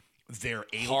 cold, they're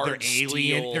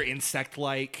alien, they're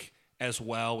insect-like as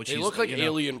well, which they look like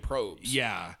alien probes.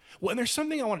 Yeah. Well, and there's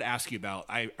something I wanted to ask you about.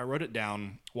 I wrote it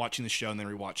down watching the show and then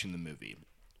rewatching the movie.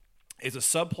 Is a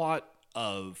subplot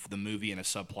of the movie and a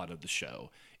subplot of the show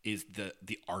is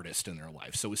the artist in their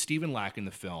life. So with Stephen Lack in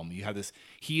the film, you have this,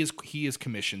 he is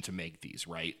commissioned to make these,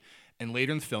 right? And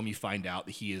later in the film, you find out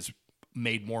that he has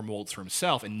made more molds for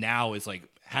himself, and now is like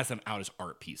has them out as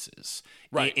art pieces,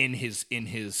 right, in his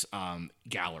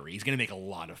gallery. He's going to make a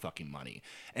lot of fucking money.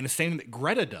 And the same that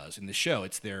Greta does in the show.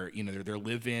 It's their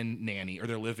live-in nanny or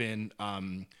their live-in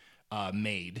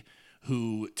maid,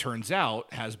 who turns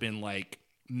out has been like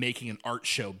making an art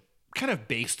show kind of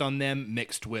based on them,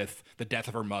 mixed with the death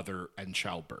of her mother and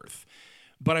childbirth.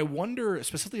 But I wonder,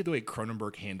 specifically the way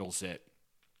Cronenberg handles it,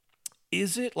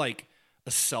 is it like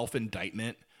a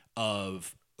self-indictment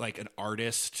of like an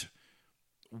artist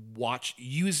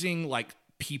using like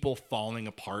people falling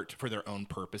apart for their own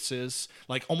purposes,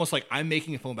 like almost like I'm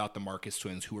making a film about the Marcus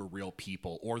twins who are real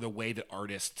people, or the way that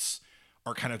artists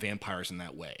are kind of vampires in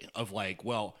that way of like,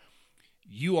 well,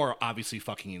 you are obviously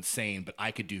fucking insane, but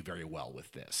I could do very well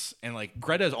with this. And like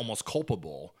Greta is almost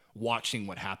culpable watching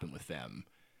what happened with them,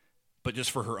 but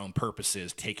just for her own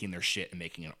purposes, taking their shit and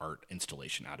making an art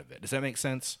installation out of it. Does that make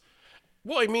sense?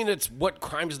 Well, I mean, it's what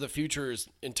Crimes of the Future is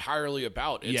entirely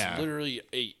about. It's literally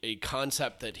a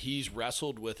concept that he's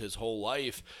wrestled with his whole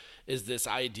life, is this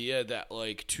idea that,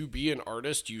 like, to be an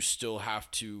artist, you still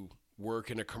have to work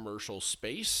in a commercial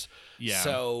space. Yeah.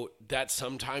 So that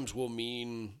sometimes will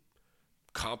mean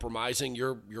compromising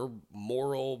your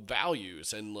moral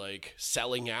values and like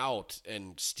selling out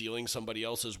and stealing somebody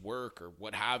else's work or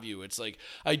what have you. It's like,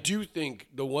 I do think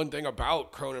the one thing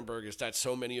about Cronenberg is that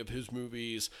so many of his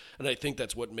movies, and I think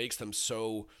that's what makes them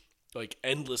so like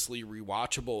endlessly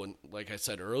rewatchable, and like I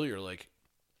said earlier, like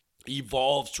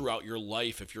evolves throughout your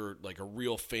life if you're like a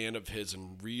real fan of his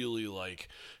and really like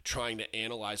trying to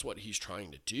analyze what he's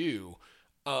trying to do.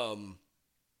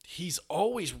 He's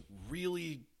always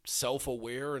really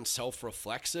self-aware and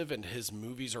self-reflexive, and his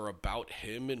movies are about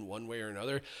him in one way or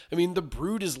another. I mean, The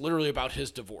Brood is literally about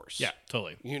his divorce. Yeah,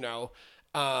 totally. You know,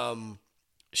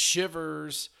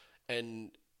 Shivers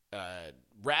and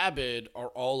Rabid are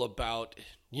all about,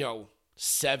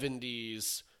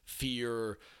 70s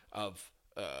fear of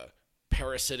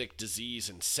parasitic disease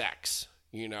and sex.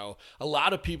 You know, a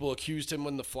lot of people accused him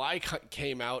when The Fly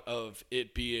came out of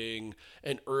it being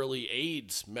an early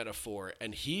AIDS metaphor.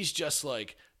 And he's just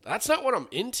like, that's not what I'm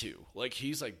into. Like,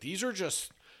 he's like, these are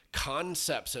just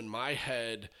concepts in my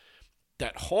head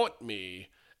that haunt me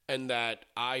and that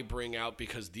I bring out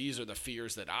because these are the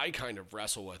fears that I kind of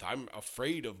wrestle with. I'm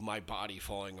afraid of my body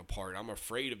falling apart. I'm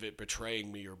afraid of it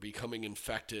betraying me or becoming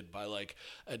infected by like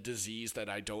a disease that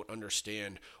I don't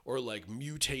understand, or like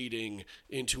mutating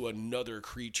into another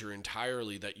creature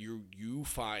entirely that you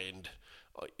find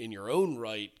in your own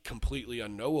right completely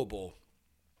unknowable.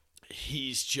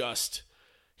 He's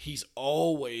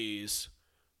always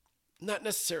not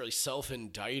necessarily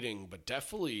self-indicting, but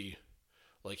definitely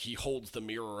like he holds the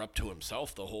mirror up to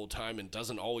himself the whole time and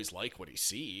doesn't always like what he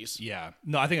sees. Yeah.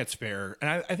 No, I think that's fair.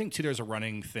 And I think, too, there's a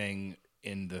running thing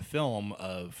in the film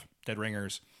of Dead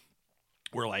Ringers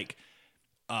where, like,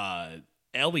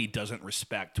 Ellie doesn't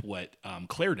respect what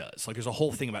Claire does. Like, there's a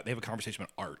whole thing about, they have a conversation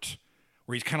about art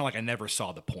where he's kind of like, I never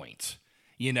saw the point.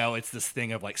 You know, it's this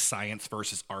thing of, like, science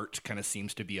versus art kind of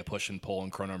seems to be a push and pull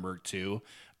in Cronenberg, too.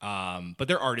 But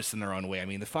they're artists in their own way. I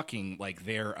mean, the fucking, like,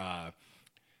 they're...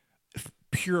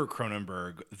 pure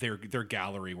Cronenberg, their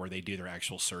gallery where they do their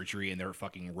actual surgery in their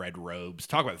fucking red robes.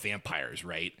 Talk about vampires,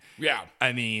 right? Yeah.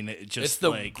 I mean, just it's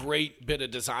the great bit of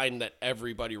design that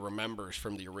everybody remembers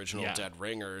from the original Dead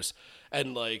Ringers.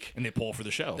 And like... And they pull for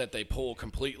the show. That they pull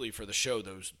completely for the show.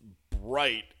 Those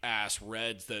bright ass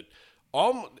reds that...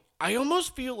 I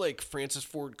almost feel like Francis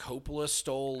Ford Coppola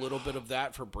stole a little bit of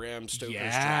that for Bram Stoker's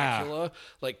Dracula.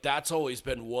 Like, that's always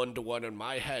been one-to-one in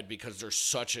my head because there's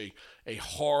such a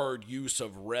hard use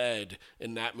of red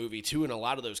in that movie, too, and a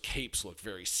lot of those capes look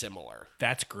very similar.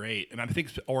 That's great. And I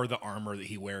think, or the armor that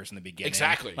he wears in the beginning.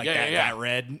 Exactly. Like that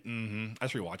red. Mm-hmm. I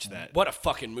just rewatched that. What a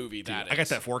fucking movie that is. I got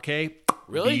that 4K.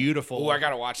 Really? Beautiful. Oh, I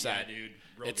gotta watch that. Yeah, dude.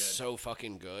 It's so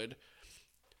fucking good.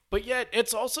 But yet,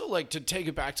 it's also, like, to take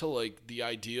it back to, like, the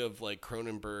idea of, like,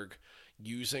 Cronenberg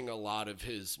using a lot of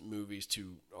his movies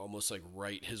to almost, like,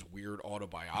 write his weird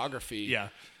autobiography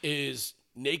is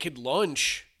Naked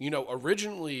Lunch. You know,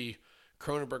 originally,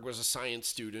 Cronenberg was a science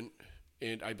student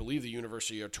in, I believe, the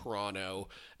University of Toronto,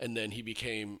 and then he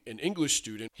became an English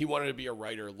student. He wanted to be a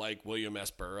writer like William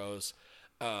S. Burroughs,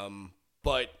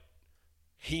 but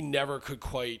he never could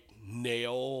quite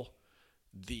nail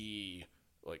the,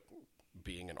 like,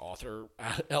 being an author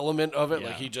element of it.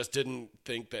 Like, he just didn't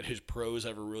think that his prose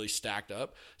ever really stacked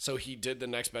up. So he did the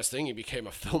next best thing. He became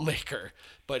a filmmaker,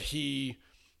 but he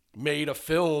made a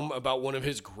film about one of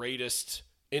his greatest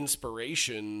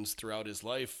inspirations throughout his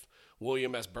life,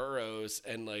 William S. Burroughs.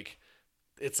 And like,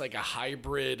 it's like a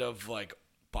hybrid of like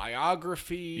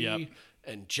biography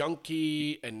and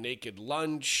junkie and Naked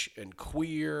Lunch and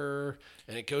queer,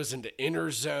 and it goes into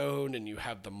Inner Zone, and you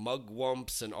have the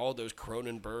mugwumps and all those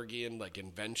Cronenbergian like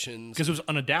inventions. Because it was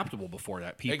unadaptable before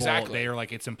that. People, they are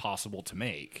like, it's impossible to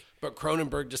make. But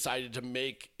Cronenberg decided to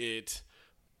make it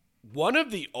one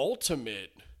of the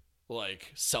ultimate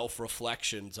like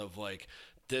self-reflections of like,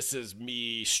 this is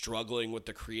me struggling with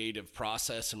the creative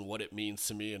process and what it means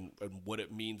to me and what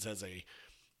it means as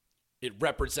it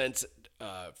represents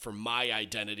for my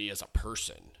identity as a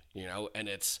person, you know, and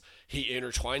he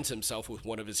intertwines himself with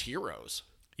one of his heroes.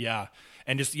 Yeah.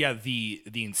 And just, the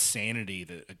insanity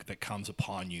that comes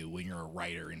upon you when you're a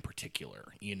writer in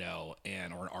particular, you know,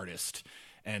 or an artist.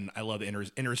 And I love the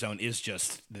Inner Zone is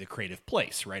just the creative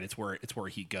place, right? It's where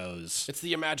he goes. It's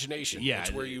the imagination. Yeah.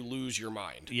 It's where you lose your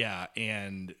mind. Yeah.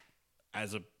 And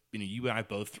as you and I have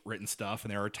both written stuff,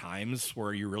 and there are times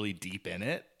where you're really deep in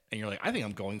it and you're like, I think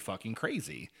I'm going fucking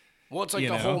crazy. Well, it's like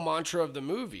the whole mantra of the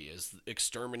movie is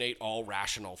exterminate all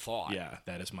rational thought. Yeah,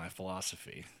 that is my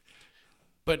philosophy.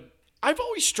 But I've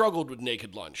always struggled with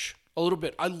Naked Lunch a little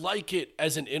bit. I like it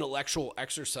as an intellectual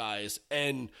exercise,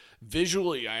 and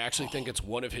visually, I actually think it's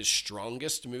one of his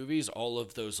strongest movies. All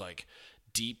of those like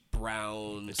deep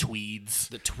browns,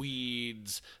 the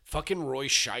tweeds, fucking Roy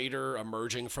Scheider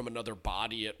emerging from another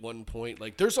body at one point.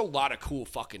 Like, there's a lot of cool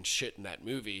fucking shit in that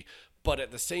movie. But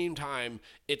at the same time,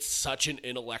 it's such an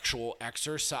intellectual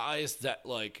exercise that,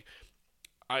 like,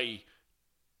 I,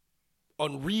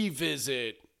 on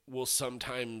revisit, will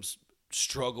sometimes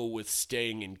struggle with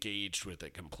staying engaged with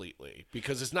it completely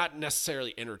because it's not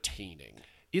necessarily entertaining.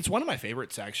 It's one of my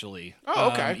favorites, actually. Oh,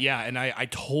 okay. Yeah, and I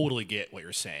totally get what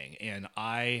you're saying. And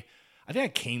I I think I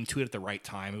came to it at the right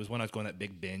time. It was when I was going that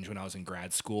big binge when I was in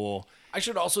grad school. I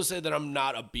should also say that I'm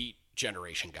not a Beat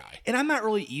Generation guy. And I'm not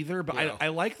really either, but I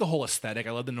like the whole aesthetic.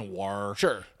 I love the noir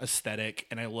aesthetic,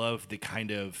 and I love the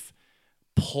kind of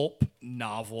pulp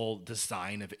novel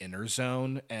design of Inner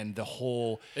Zone and the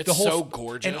whole so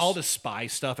gorgeous, and all the spy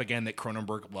stuff again that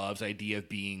Cronenberg loves. The idea of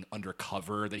being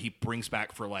undercover that he brings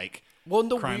back for like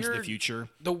Crimes of the Future,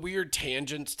 the weird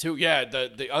tangents too. Yeah,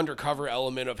 the undercover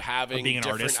element of having being an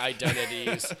different artist.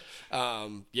 identities.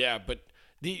 But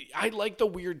I like the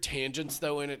weird tangents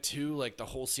though in it too, like the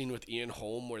whole scene with Ian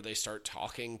Holm where they start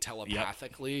talking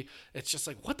telepathically. Yep. It's just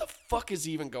like, what the fuck is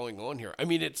even going on here? I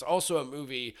mean, it's also a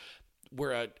movie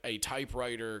where a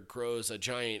typewriter grows a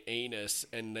giant anus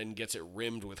and then gets it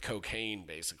rimmed with cocaine,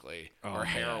 basically, or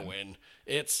heroin.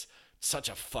 It's such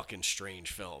a fucking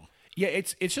strange film. Yeah,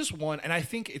 it's just one, and I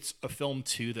think it's a film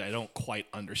too that I don't quite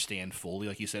understand fully.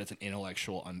 Like you said, it's an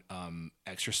intellectual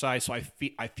exercise. So I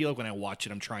feel like when I watch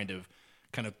it, I'm trying to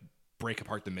kind of break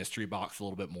apart the mystery box a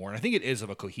little bit more, and I think it is of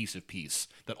a cohesive piece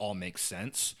that all makes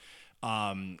sense.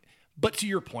 But to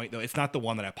your point, though, it's not the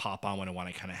one that I pop on when I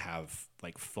want to kind of have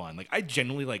like fun. Like I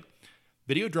generally like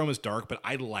Videodrome is dark, but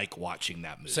I like watching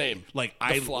that movie. Same. Like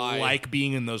I like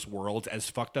being in those worlds as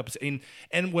fucked up as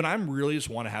and when I'm really just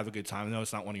want to have a good time. I know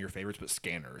it's not one of your favorites, but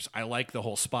Scanners. I like the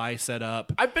whole spy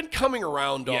setup. I've been coming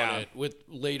around on it with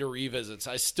later revisits.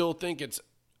 I still think it's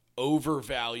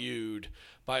overvalued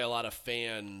by a lot of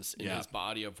fans in his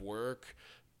body of work,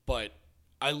 but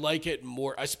I like it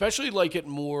more, especially like it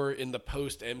more in the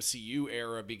post-MCU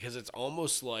era because it's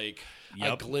almost like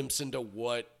a glimpse into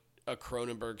what a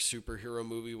Cronenberg superhero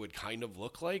movie would kind of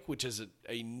look like, which is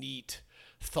a neat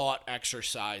thought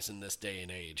exercise in this day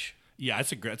and age. Yeah,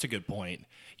 that's a good point.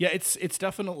 Yeah, it's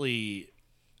definitely,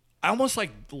 I almost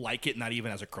like it not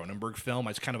even as a Cronenberg film.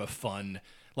 It's kind of a fun,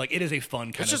 like it is a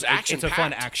fun kind it's of, just action. It's a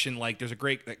fun action. Like there's a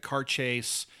great car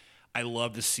chase. I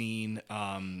love the scene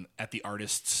at the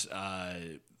artist's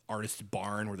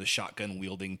barn where the shotgun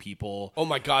wielding people. Oh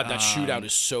my god, that shootout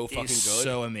is so fucking good,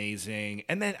 so amazing.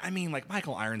 And then I mean, like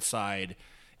Michael Ironside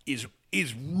is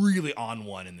really on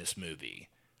one in this movie.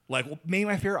 Like maybe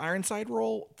my favorite Ironside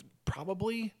role,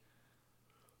 probably.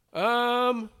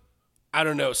 I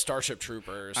don't know, Starship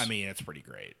Troopers. I mean, it's pretty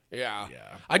great. Yeah.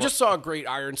 I just saw a great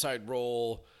Ironside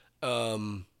role.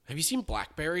 Have you seen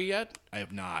Blackberry yet? I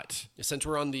have not. Since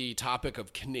we're on the topic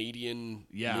of Canadian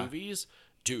movies,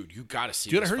 dude, you got to see.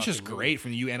 Dude, I heard it's just great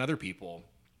from you and other people.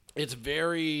 It's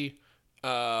very,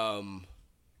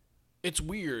 it's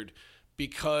weird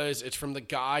because it's from the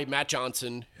guy Matt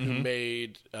Johnson who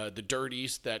made The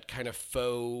Dirties, that kind of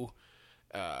faux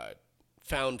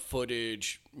found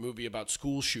footage movie about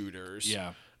school shooters.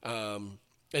 Yeah. And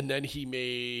then he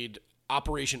made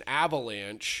Operation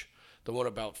Avalanche, the one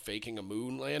about faking a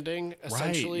moon landing,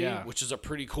 essentially, which is a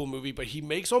pretty cool movie. But he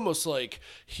makes almost like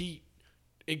he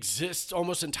exists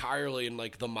almost entirely in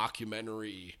like the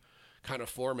mockumentary kind of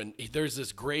form. And there's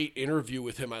this great interview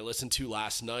with him I listened to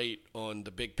last night on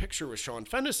The Big Picture with Sean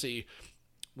Fennessy,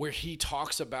 where he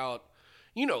talks about,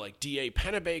 you know, like D.A.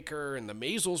 Pennebaker and the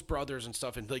Maysles brothers and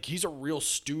stuff. And like, he's a real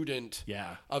student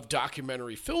of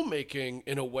documentary filmmaking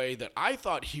in a way that I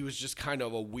thought he was just kind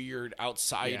of a weird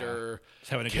outsider,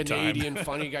 Canadian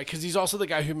funny guy. Cause he's also the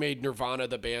guy who made Nirvana,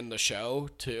 the band, the show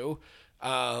too.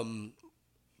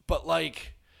 But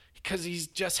like, cause he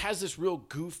just has this real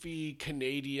goofy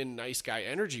Canadian nice guy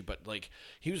energy, but like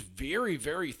he was very,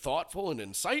 very thoughtful and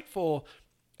insightful.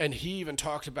 And he even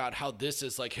talked about how this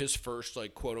is like his first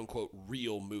like quote unquote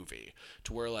real movie,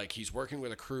 to where like he's working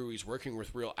with a crew, he's working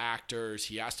with real actors,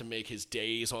 he has to make his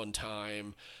days on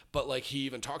time. But like he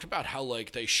even talked about how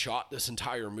like they shot this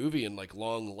entire movie in like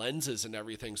long lenses and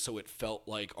everything, so it felt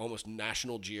like almost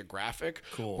National Geographic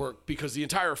work, because the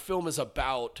entire film is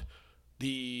about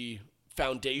the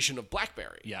foundation of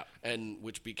BlackBerry, and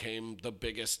which became the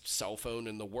biggest cell phone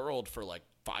in the world for like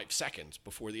 5 seconds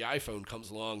before the iPhone comes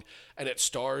along. And it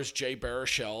stars Jay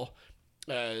Baruchel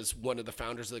as one of the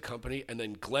founders of the company, and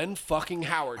then Glenn fucking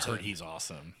Howerton. I heard he's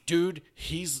awesome. Dude,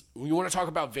 you want to talk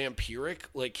about vampiric?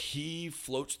 Like, he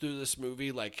floats through this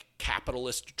movie like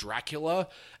capitalist Dracula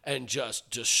and just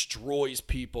destroys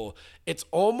people. It's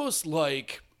almost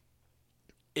like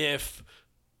if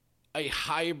a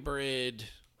hybrid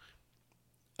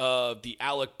of the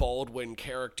Alec Baldwin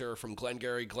character from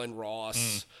Glengarry Glen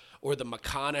Ross or the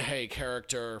McConaughey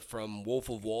character from Wolf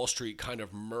of Wall Street kind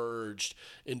of merged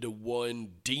into one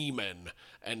demon,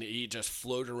 and he just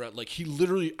floated around. Like, he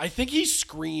literally, I think he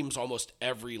screams almost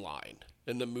every line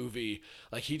in the movie.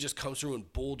 Like, he just comes through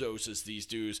and bulldozes these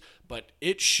dudes. But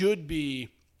it should be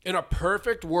In a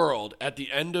perfect world, at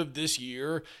the end of this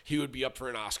year, he would be up for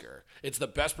an Oscar. It's the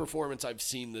best performance I've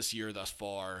seen this year thus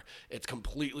far. It's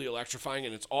completely electrifying,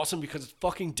 and it's awesome because it's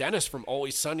fucking Dennis from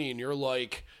Always Sunny, and you're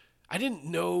like, I didn't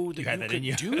know that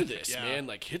you could do this, man.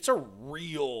 Like, it's a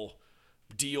real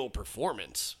deal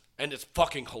performance, and it's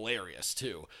fucking hilarious,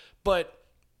 too. But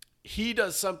he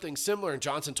does something similar, and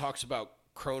Johnson talks about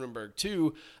Cronenberg,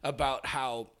 too, about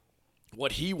how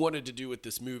what he wanted to do with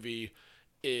this movie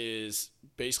is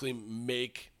basically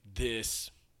make this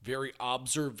very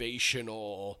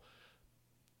observational,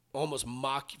 almost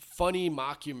funny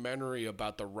mockumentary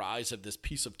about the rise of this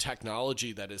piece of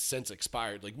technology that has since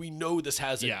expired. Like, we know this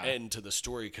has an end to the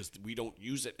story because we don't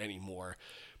use it anymore.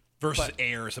 Versus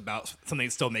Air is about something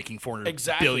that's still making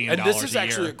 $400 billion and this is a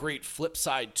actually year. a great flip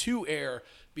side to Air,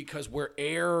 because where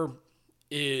Air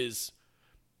is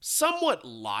somewhat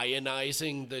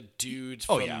lionizing the dudes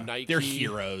from Nike. They're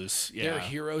heroes. Yeah. They're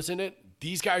heroes in it.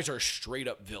 These guys are straight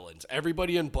up villains.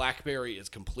 Everybody in Blackberry is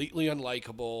completely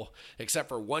unlikable, except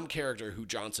for one character who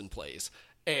Johnson plays,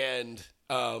 and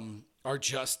are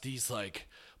just these like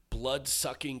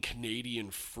blood-sucking Canadian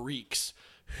freaks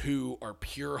who are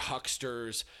pure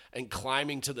hucksters and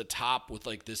climbing to the top with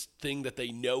like this thing that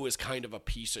they know is kind of a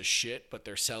piece of shit, but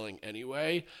they're selling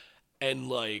anyway. And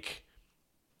like,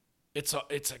 it's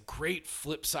a great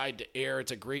flip side to Air.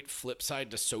 It's a great flip side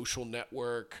to Social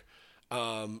Network.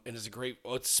 And it's a great,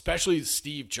 especially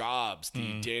Steve Jobs,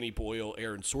 the Danny Boyle,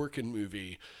 Aaron Sorkin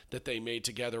movie that they made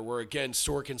together, where again,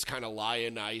 Sorkin's kind of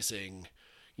lionizing,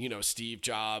 Steve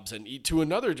Jobs, and to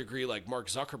another degree, like Mark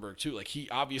Zuckerberg too. Like, he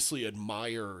obviously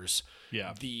admires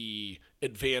the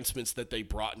advancements that they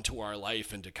brought into our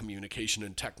life, into communication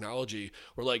and technology,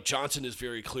 where like Johnson is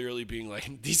very clearly being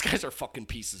like, these guys are fucking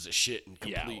pieces of shit and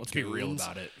complete let's be real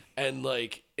about it. And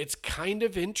like, it's kind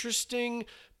of interesting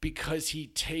because he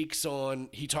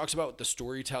talks about the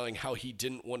storytelling, how he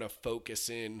didn't want to focus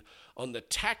in on the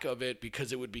tech of it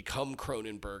because it would become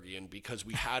Cronenbergian, because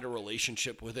we had a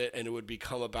relationship with it, and it would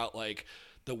become about like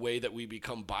the way that we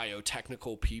become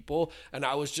biotechnical people. And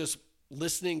I was just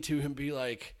listening to him be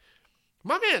like,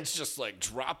 my man's just like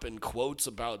dropping quotes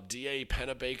about D.A.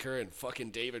 Pennebaker and fucking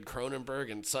David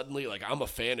Cronenberg, and suddenly like I'm a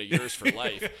fan of yours for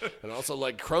life. And also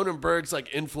like Cronenberg's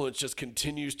like influence just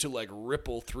continues to like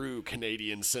ripple through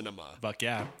Canadian cinema. Fuck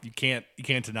yeah, you can't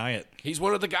deny it. He's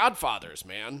one of the godfathers,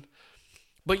 man.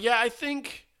 But yeah, I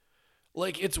think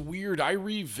like it's weird. I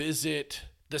revisit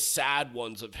the sad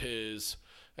ones of his.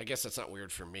 I guess that's not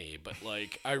weird for me, but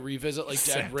like I revisit like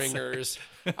Dead Ringers.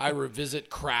 I revisit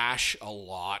Crash a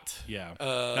lot. Yeah,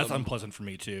 that's unpleasant for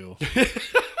me too.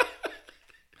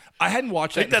 I hadn't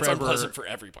watched that. That's unpleasant for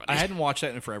everybody. I hadn't watched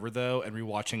that in forever though, and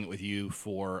rewatching it with you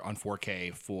on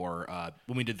 4K for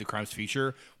when we did the Crimes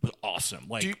feature was awesome.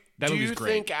 Like that movie was great.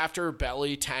 Do you think after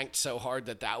Belly tanked so hard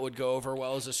that would go over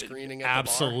well as a screening? At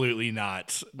Absolutely the bar?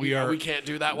 Not. We can't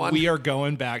do that one. We are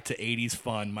going back to 80s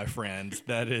fun, my friend.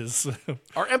 That is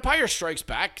our Empire Strikes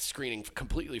Back screening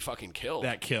completely fucking killed.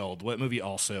 That killed. What movie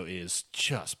also is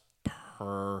just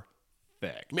perfect.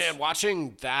 Man,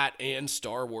 watching that and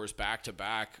Star Wars back to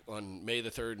back on May the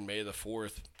 3rd and May the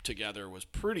 4th together was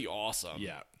pretty awesome.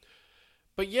 Yeah.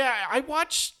 But yeah, I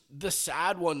watched the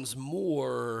sad ones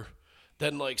more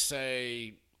than like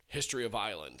say History of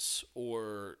Violence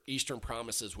or Eastern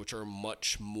Promises, which are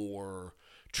much more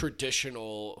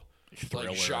traditional thriller,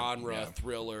 like genre,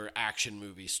 thriller, action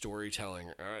movie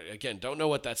storytelling. Again, don't know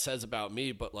what that says about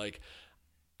me, but like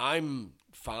I'm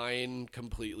fine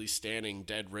completely standing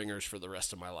Dead Ringers for the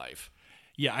rest of my life.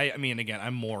 Yeah, I mean, again,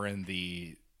 I'm more in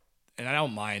the, and I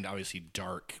don't mind obviously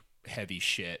dark, heavy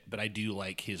shit, but I do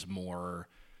like his more,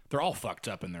 they're all fucked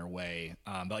up in their way.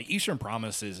 But like Eastern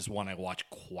Promises is one I watch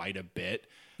quite a bit.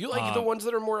 You like the ones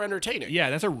that are more entertaining.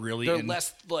 Yeah, that's a really... They're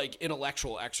less like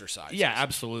intellectual exercises. Yeah,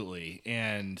 absolutely.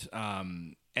 And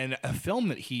a film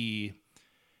that he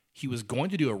was going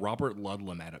to do a Robert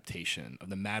Ludlum adaptation of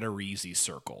the Matarizzi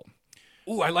Circle.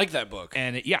 Ooh, I like that book.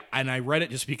 And and I read it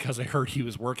just because I heard he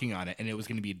was working on it, and it was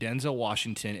going to be Denzel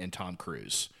Washington and Tom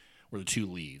Cruise were the two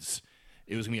leads.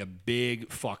 It was going to be a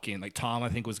big fucking, like Tom I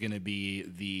think was going to be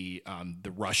the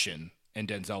Russian, and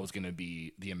Denzel was going to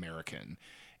be the American.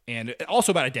 And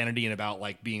also about identity and about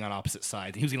like being on opposite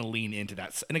sides. He was going to lean into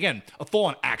that. And again, a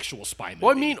full-on actual spy movie.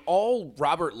 Well, I mean, all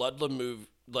Robert Ludlum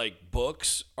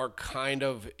books are kind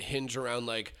of hinge around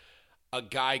like a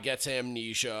guy gets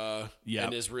amnesia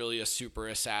and is really a super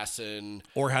assassin,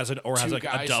 or has a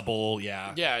double.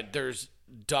 Yeah, there's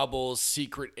doubles,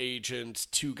 secret agents.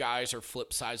 Two guys are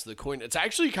flip sides of the coin. It's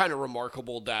actually kind of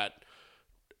remarkable that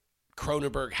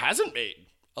Cronenberg hasn't made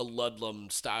a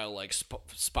Ludlum style like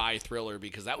spy thriller,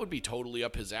 because that would be totally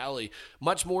up his alley,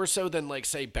 much more so than like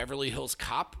say Beverly Hills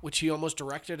Cop, which he almost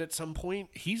directed at some point.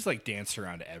 He's like danced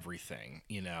around everything,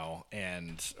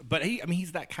 but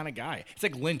he's that kind of guy. It's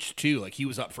like Lynch too, like he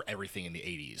was up for everything in the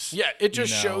 80s. Yeah, it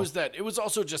just shows that it was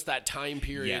also just that time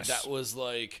period that was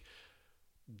like,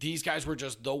 these guys were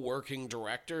just the working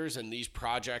directors, and these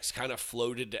projects kind of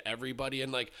floated to everybody.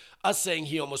 And like us saying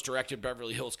he almost directed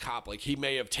Beverly Hills Cop, like he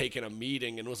may have taken a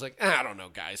meeting and was like, I don't know,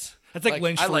 guys. That's like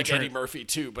Lynch. I like Eddie Murphy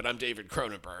too, but I'm David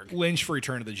Cronenberg. Lynch for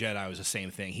Return of the Jedi was the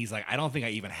same thing. He's like, I don't think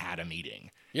I even had a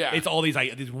meeting. Yeah, it's all these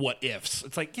what ifs.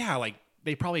 It's like, yeah, like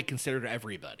they probably considered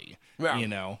everybody.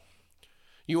 Yeah.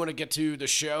 You want to get to the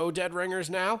show, Dead Ringers,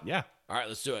 now? Yeah. All right,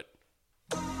 let's do it.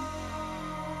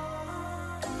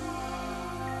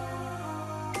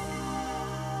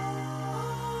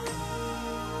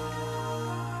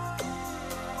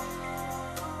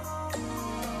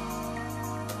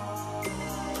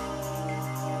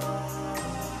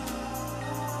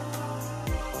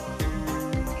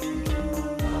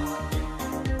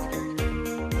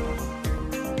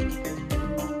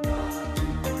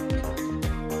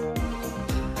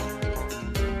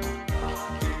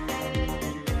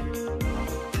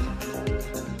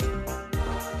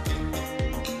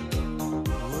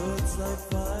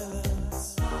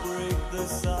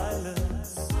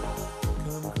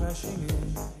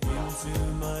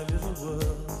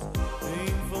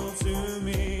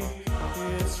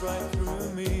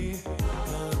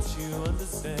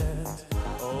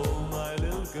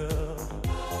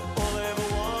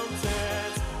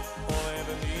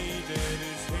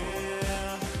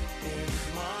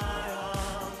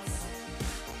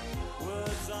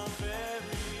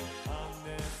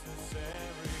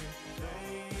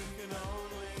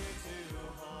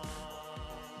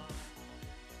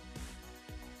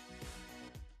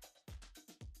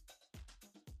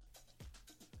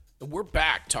 We're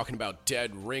back talking about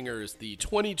Dead Ringers, the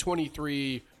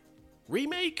 2023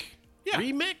 remake? Yeah.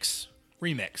 Remix.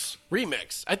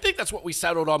 I think that's what we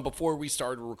settled on before we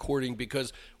started recording,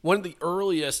 because one of the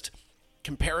earliest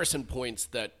comparison points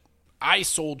that I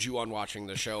sold you on watching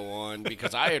the show on,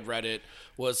 because I had read it,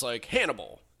 was like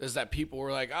Hannibal. Is that people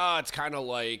were like, it's kind of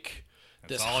like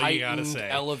this heightened,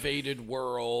 elevated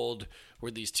world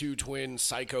where these two twin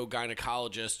psycho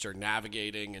gynecologists are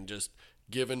navigating and just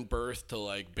giving birth to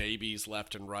like babies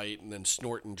left and right and then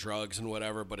snorting drugs and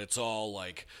whatever, but it's all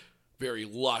like very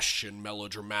lush and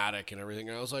melodramatic and everything.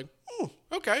 And I was like,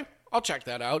 okay, I'll check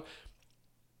that out.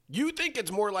 You think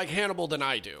it's more like Hannibal than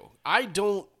I do. I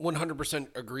don't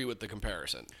 100% agree with the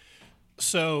comparison.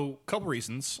 So, a couple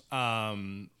reasons.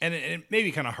 And it may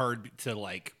be kind of hard to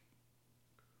like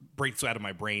break this out of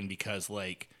my brain because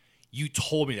like you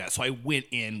told me that. So I went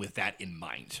in with that in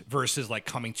mind versus like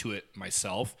coming to it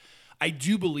myself. I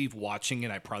do believe watching it,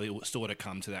 I probably still would have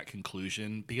come to that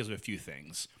conclusion because of a few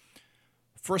things.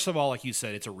 First of all, like you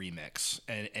said, it's a remix.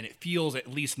 And it feels, at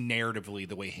least narratively,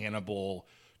 the way Hannibal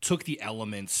took the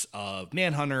elements of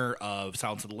Manhunter, of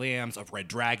Silence of the Lambs, of Red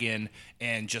Dragon,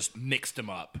 and just mixed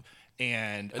them up.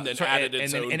 And then added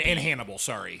its own and Hannibal,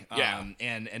 sorry. Yeah.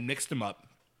 And mixed them up.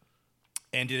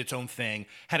 And did its own thing,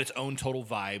 had its own total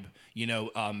vibe.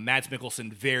 Mads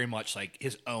Mikkelsen, very much like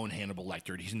his own Hannibal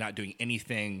Lecter. He's not doing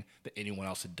anything that anyone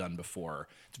else had done before.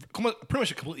 It's pretty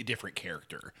much a completely different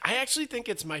character. I actually think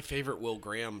it's my favorite Will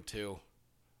Graham, too.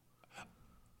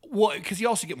 Well, because you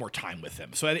also get more time with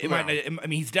him. So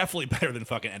he's definitely better than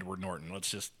fucking Edward Norton.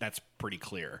 That's pretty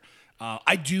clear.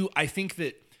 I think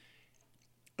that,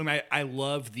 I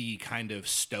love the kind of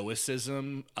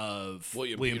stoicism of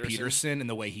William Peterson and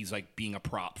the way he's like being a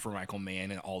prop for Michael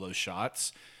Mann and all those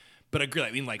shots. But I agree.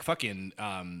 I mean, like fucking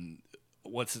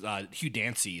Hugh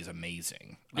Dancy is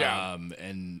amazing. Yeah,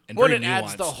 and well, very it nuanced.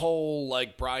 adds the whole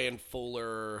like Brian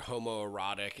Fuller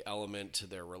homoerotic element to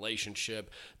their relationship.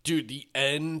 Dude, the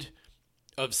end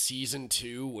of season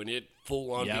 2 when it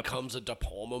full on becomes a De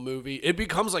Palma movie. It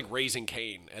becomes like Raising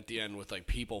Cain at the end with like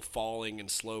people falling in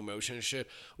slow motion and shit.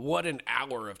 What an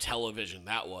hour of television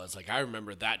that was. Like I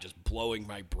remember that just blowing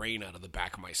my brain out of the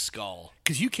back of my skull.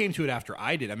 Because you came to it after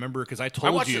I did. I remember because I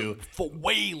watched you it for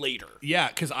way later. Yeah,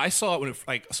 because I saw it when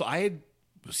I had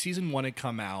season 1 had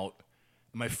come out.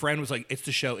 My friend was like, it's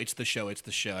the show.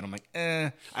 And I'm like,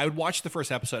 I would watch the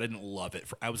first episode. I didn't love it.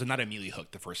 I was not immediately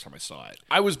hooked the first time I saw it.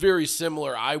 I was very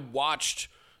similar. I watched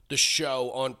the show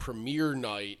on premiere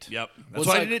night. Yep. That's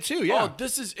why I did it too, yeah. Oh,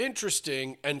 this is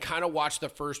interesting, and kind of watched the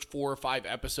first 4 or 5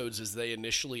 episodes as they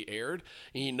initially aired.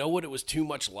 And you know what it was too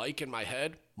much like in my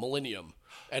head? Millennium.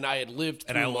 And I had lived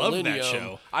through Millennium. I love that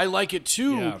show. I like it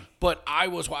too, but I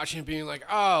was watching it being like,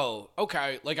 oh,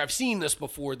 okay, like I've seen this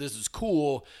before, this is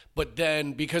cool. But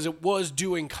then because it was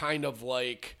doing kind of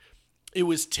like, it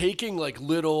was taking like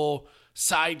little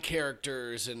side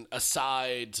characters and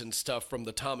asides and stuff from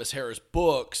the Thomas Harris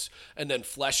books and then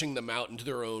fleshing them out into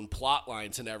their own plot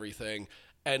lines and everything.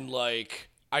 And like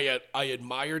I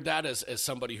admired that as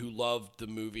somebody who loved the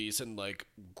movies and like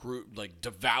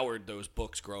devoured those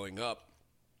books growing up.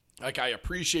 Like I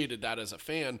appreciated that as a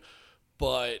fan,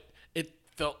 but it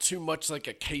felt too much like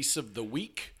a case of the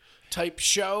week type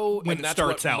show, when and that's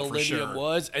starts what out Millennium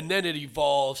was, and then it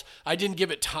evolves. I didn't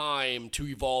give it time to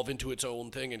evolve into its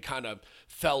own thing and kind of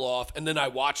fell off, and then I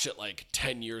watched it like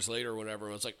 10 years later or whatever,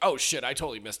 and I was like, oh shit, I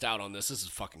totally missed out on this. This is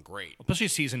fucking great. Especially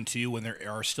season 2, when there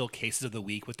are still cases of the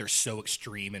week, but they're so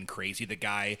extreme and crazy. The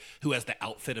guy who has the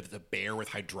outfit of the bear with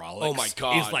hydraulics, oh my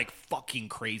God, is like fucking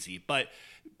crazy. But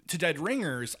to Dead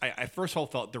Ringers, I first of all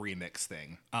felt the remix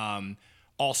thing.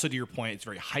 Also, to your point, it's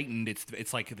very heightened.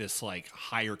 It's like this like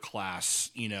higher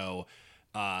class,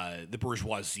 the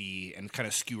bourgeoisie, and kind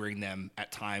of skewering them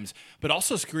at times, but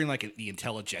also skewering like the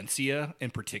intelligentsia in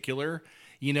particular.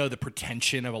 The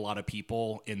pretension of a lot of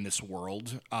people in this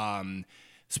world,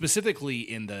 specifically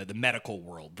in the medical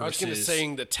world. I was going to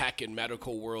say the tech and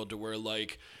medical world, to where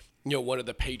like, one of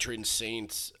the patron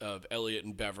saints of Elliot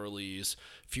and Beverly's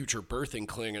future birthing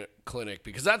clinic,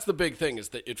 because that's the big thing, is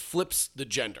that it flips the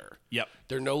gender. Yep.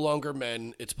 They're no longer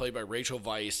men. It's played by Rachel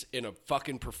Weisz in a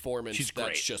fucking performance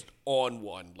that's just on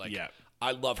one. Like,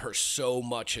 I love her so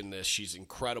much in this. She's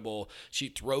incredible. She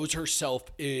throws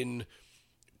herself in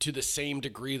to the same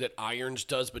degree that Irons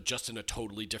does, but just in a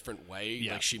totally different way.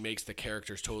 Yeah. Like, she makes the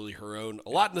characters totally her own.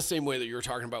 A lot in the same way that you were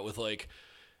talking about with, like,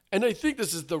 and I think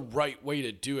this is the right way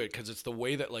to do it, because it's the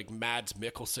way that, like, Mads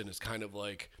Mikkelsen is kind of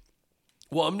like,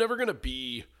 well, I'm never going to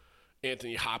be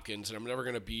Anthony Hopkins, and I'm never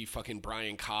going to be fucking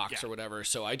Brian Cox or whatever,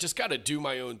 so I just got to do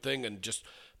my own thing and just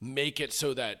make it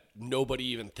so that nobody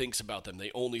even thinks about them.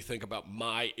 They only think about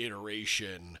my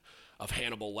iteration of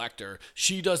Hannibal Lecter.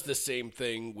 She does the same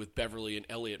thing with Beverly and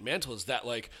Elliot Mantle, is that,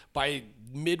 like, by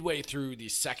midway through the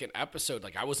second episode,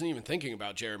 like, I wasn't even thinking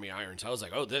about Jeremy Irons. I was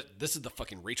like, oh, this is the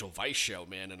fucking Rachel Weisz show,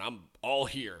 man, and I'm all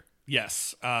here.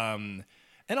 Yes. And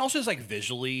also just, like,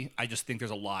 visually, I just think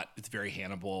there's a lot. It's very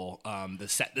Hannibal. The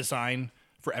set design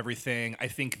for everything. I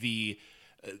think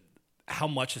how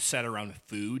much is set around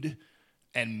food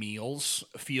and meals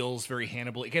feels very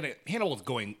Hannibal. Again, Hannibal is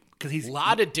going, because he's a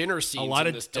lot of dinner scenes.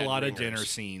 A lot of dinner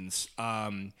scenes.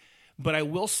 But I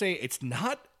will say it's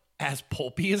not as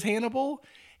pulpy as Hannibal.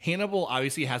 Hannibal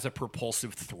obviously has a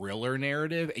propulsive thriller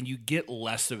narrative, and you get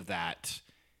less of that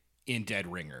in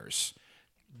Dead Ringers.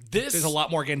 There's a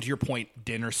lot more, again, to your point,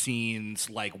 dinner scenes,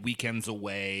 like weekends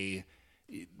away.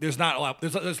 There's not a lot.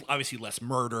 There's obviously less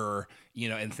murder,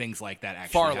 and things like that.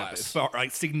 Actually, far less,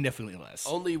 significantly less.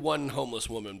 Only one homeless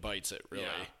woman bites it, really.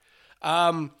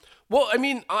 Yeah. Well, I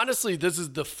mean, honestly, this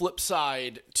is the flip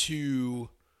side to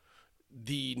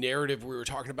the narrative we were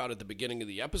talking about at the beginning of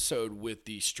the episode with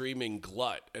the streaming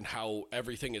glut and how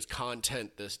everything is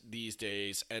content these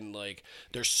days, and like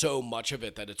there's so much of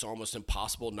it that it's almost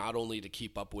impossible not only to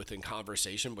keep up with in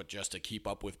conversation, but just to keep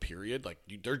up with, period. Like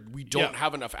we don't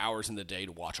have enough hours in the day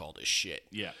to watch all this shit.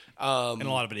 Yeah. And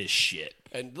a lot of it is shit.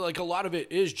 And like a lot of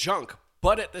it is junk.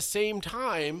 But at the same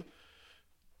time,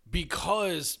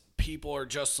 because people are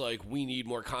just like, we need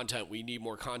more content, we need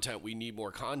more content, we need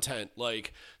more content.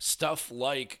 Like, stuff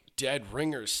like Dead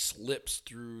Ringers slips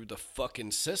through the fucking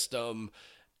system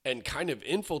and kind of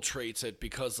infiltrates it,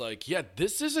 because, like, yeah,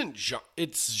 this isn't,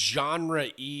 it's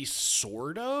genre-y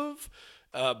sort of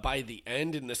by the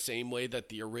end, in the same way that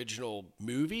the original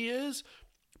movie is.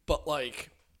 But,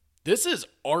 like, this is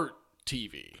art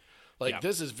TV. Like,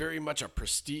 this is very much a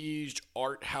prestige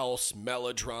art house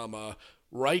melodrama,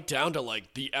 right down to,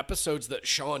 like, the episodes that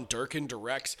Sean Durkin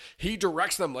directs. He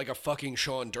directs them like a fucking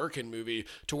Sean Durkin movie,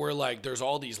 to where, like, there's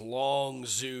all these long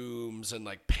zooms and,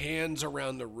 like, pans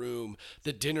around the room.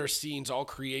 The dinner scenes all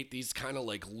create these kind of,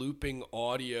 like, looping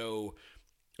audio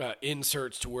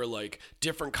inserts, to where, like,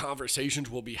 different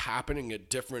conversations will be happening at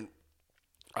different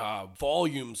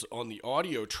volumes on the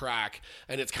audio track,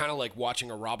 and it's kind of like watching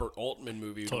a Robert Altman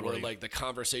movie, where like the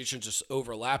conversations just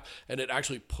overlap, and it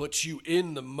actually puts you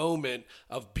in the moment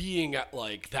of being at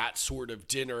like that sort of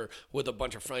dinner with a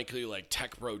bunch of frankly like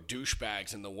tech bro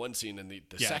douchebags in the one scene, and the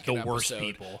second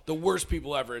episode, the worst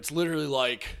people ever. It's literally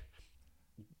like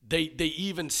they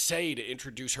even say to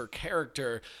introduce her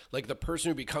character, like the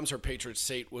person who becomes her patron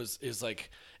saint is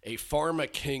like a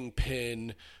pharma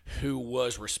kingpin who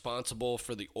was responsible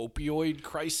for the opioid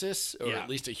crisis, or at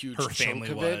least a huge chunk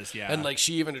of it. Yeah. And like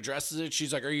she even addresses it.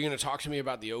 She's like, "Are you going to talk to me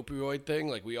about the opioid thing?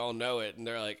 Like we all know it." And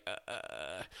they're like,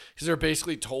 because they're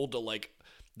basically told to like.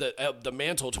 The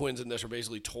Mantle twins in this are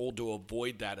basically told to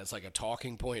avoid that as like a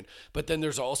talking point. But then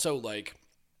there's also like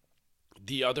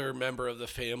the other member of the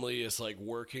family is like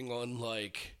working on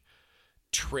like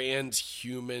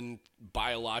transhuman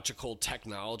biological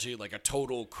technology, like a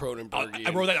total Cronenberg.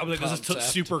 I wrote that. I was like, this is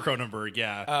super Cronenberg.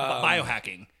 Yeah.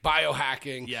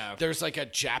 Biohacking. Yeah. There's like a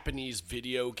Japanese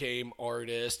video game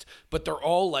artist, but they're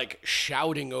all like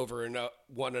shouting over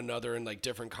one another in like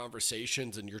different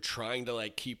conversations, and you're trying to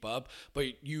like keep up, but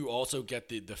you also get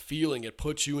the feeling it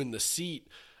puts you in the seat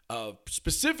of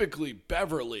specifically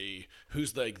Beverly,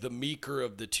 who's like the meeker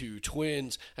of the two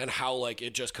twins, and how like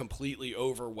it just completely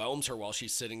overwhelms her while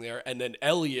she's sitting there. And then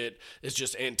Elliot is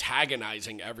just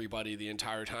antagonizing everybody the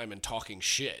entire time and talking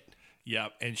shit.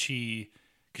 Yep. And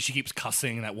because she keeps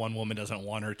cussing that one woman doesn't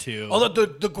want her to. Oh, the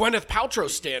Gwyneth Paltrow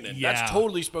stand-in. Yeah. That's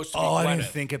totally supposed to be Gwyneth. I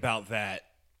didn't think about that.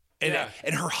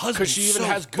 And her husband, she even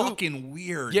has fucking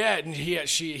weird. Yeah, and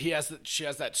she has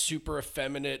that super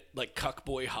effeminate like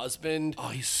cuckboy husband. Oh,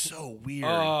 he's so weird.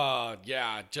 Oh,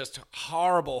 yeah, just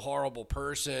horrible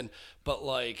person. But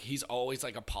like he's always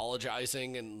like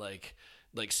apologizing and like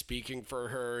speaking for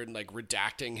her and like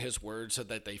redacting his words so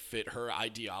that they fit her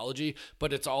ideology.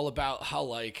 But it's all about how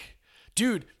like,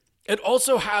 dude, it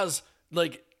also has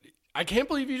like. I can't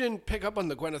believe you didn't pick up on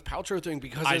the Gwyneth Paltrow thing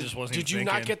because I just wasn't. Did you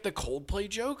not get the Coldplay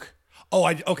joke? Oh,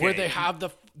 okay. Where they have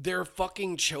their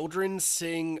fucking children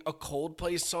sing a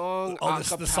Coldplay song. Oh,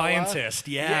 the scientist,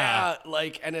 yeah.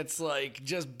 Like, and it's like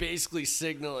just basically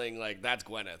signaling like that's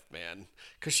Gwyneth, man,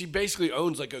 because she basically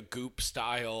owns like a Goop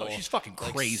style. Oh, she's fucking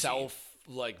crazy.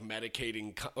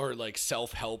 Medicating or like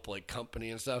self-help like company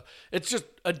and stuff. It's just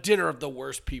a dinner of the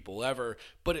worst people ever,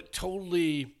 but it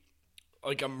totally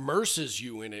like immerses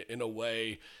you in it in a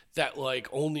way that like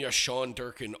only a Sean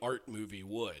Durkin art movie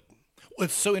would. Well,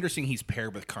 it's so interesting he's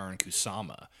paired with Karyn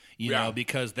Kusama, you know,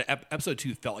 because the episode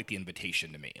 2 felt like The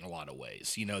Invitation to me in a lot of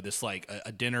ways. You know, this like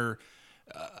a dinner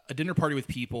party with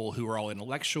people who are all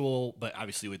intellectual, but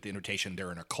obviously with The Invitation,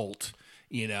 they're in a cult,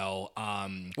 you know.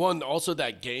 Well, and also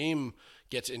that game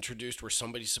gets introduced where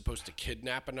somebody's supposed to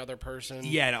kidnap another person.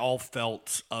 Yeah, and it all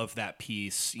felt of that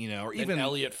piece, you know, or even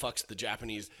Elliot fucks the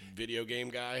Japanese video game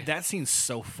guy. That scene's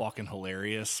so fucking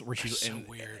hilarious. Where she's so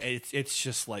weird. It's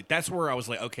just like that's where I was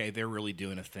like, okay, they're really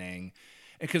doing a thing.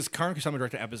 Because Karyn Kusama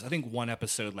directed episodes, I think one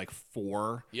episode like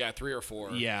 4. Yeah, 3 or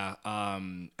 4. Yeah,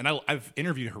 and I've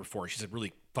interviewed her before. She's a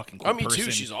really fucking cool person. Me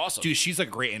too. She's awesome, dude. She's a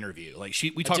great interview. Like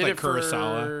we talked like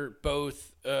Kurosawa. For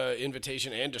both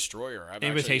Invitation and Destroyer.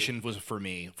 Invitation was for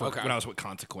me when I was with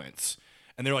Consequence,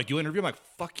 and they're like, "You interview?" I'm like,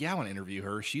 "Fuck yeah, I want to interview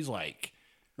her." She's like,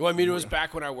 well, I mean, it was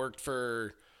back when I worked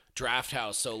for Draft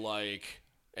House, so like.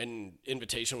 And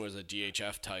Invitation was a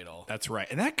DHF title. That's right.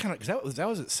 And that kind of that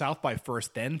was at South by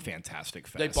first, then Fantastic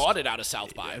Fest. They bought it out of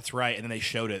South by. That's right. And then they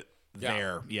showed it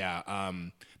there. Yeah.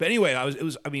 But anyway,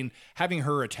 I mean, having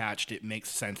her attached, it makes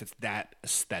sense. It's that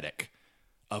aesthetic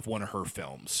of one of her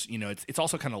films. You know, it's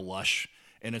also kind of lush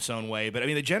in its own way. But I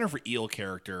mean, the Jennifer Eel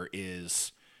character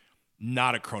is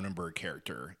not a Cronenberg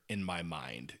character in my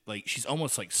mind. Like she's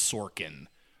almost like Sorkin.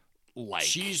 Like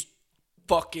she's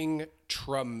fucking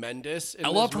tremendous. I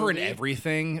love her in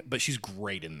everything, but she's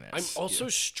great in this. I'm also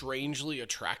strangely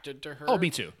attracted to her. Oh, me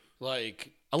too.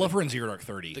 Like I love her in Zero Dark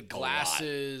 30. The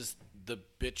glasses, the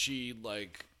bitchy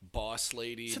like boss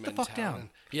lady. Sit the fuck down.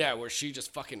 Yeah, where she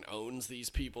just fucking owns these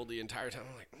people the entire time.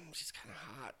 I'm like, she's kind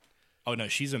of hot. Oh no,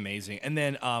 she's amazing. And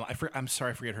then I'm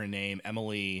sorry, I forget her name.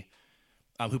 Emily,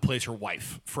 who plays her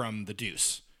wife from The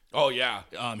Deuce. Oh yeah,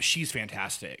 she's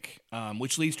fantastic.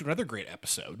 Which leads to another great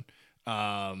episode.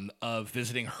 Of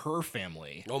visiting her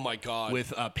family. Oh my God.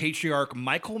 With patriarch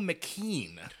Michael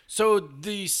McKean. So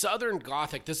the Southern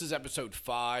Gothic, this is episode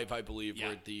 5, I believe,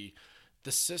 where the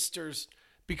sisters,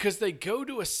 because they go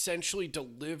to essentially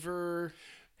deliver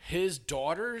his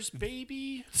daughter's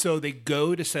baby. So they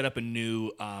go to set up a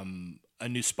new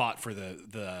spot for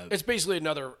the. It's basically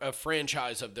a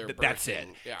franchise of their birthing. That's it.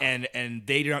 Yeah. And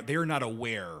they're not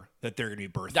aware that they're going to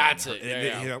be birthing. That's her.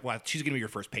 it. Well, she's going to be your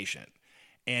first patient.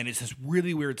 And it's this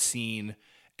really weird scene,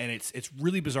 and it's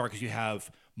really bizarre because you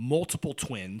have multiple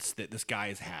twins that this guy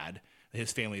has had, that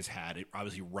his family has had. It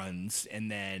obviously runs, and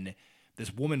then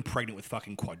this woman pregnant with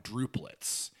fucking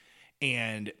quadruplets.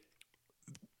 And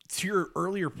to your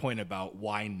earlier point about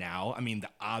why now, I mean, the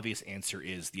obvious answer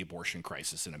is the abortion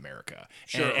crisis in America.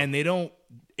 Sure. And they don't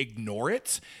ignore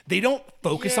it. They don't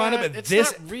focus on it, but it's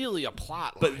this not really a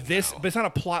plot line. But it's not a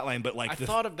plot line, but like I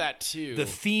thought of that too. The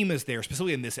theme is there,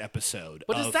 specifically in this episode.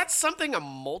 But is that something a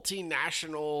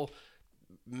multinational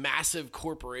massive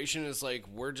corporation is like,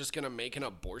 we're just going to make an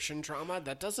abortion drama?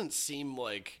 That doesn't seem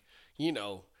like,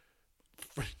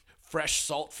 fresh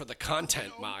salt for the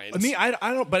content minds. I mean, I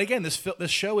don't. But again, this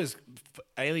show is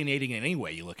alienating in any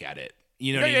way you look at it.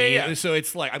 You know what I mean? Yeah. So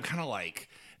it's like I'm kind of like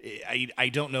I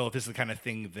don't know if this is the kind of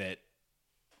thing that it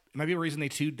might be a reason they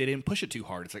didn't push it too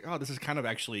hard. It's like, oh, this is kind of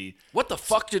actually what the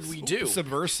fuck did we do?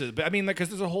 Subversive. But I mean, because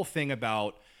there's a whole thing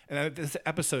about, and this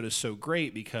episode is so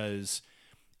great because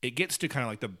it gets to kind of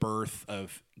like the birth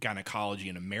of gynecology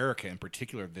in America, in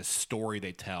particular. This story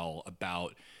they tell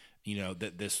about,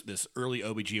 that this early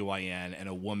OBGYN and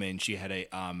a woman, she had a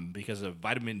because of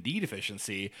vitamin D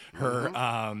deficiency,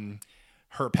 her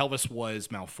pelvis was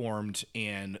malformed,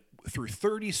 and through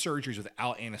 30 surgeries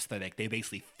without anesthetic, they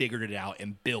basically figured it out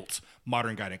and built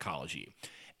modern gynecology.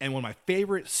 And one of my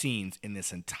favorite scenes in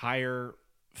this entire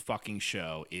fucking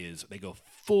show is they go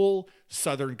full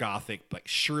Southern Gothic, like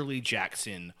Shirley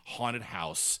Jackson haunted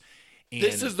house. And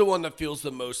this is the one that feels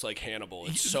the most like Hannibal.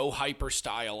 It's so hyper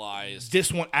stylized.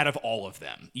 This one out of all of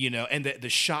them, and the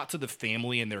shots of the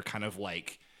family, and they're kind of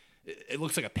like, it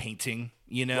looks like a painting,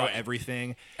 right.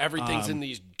 Everything's in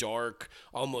these dark,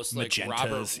 almost like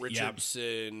Robert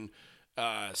Richardson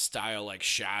style, like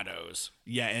shadows.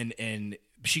 Yeah, and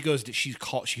she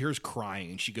hears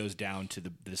crying, and she goes down to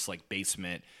this like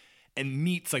basement and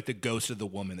meets like the ghost of the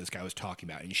woman this guy was talking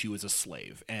about, and she was a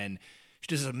slave. And she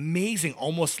does this amazing,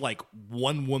 almost like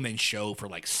one woman show for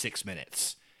like 6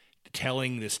 minutes,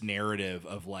 telling this narrative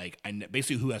of like,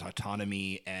 basically who has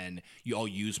autonomy, and you all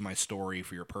use my story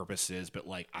for your purposes, but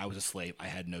like I was a slave, I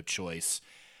had no choice.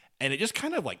 And it just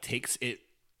kind of like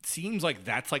seems like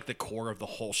that's like the core of the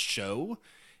whole show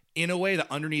in a way, that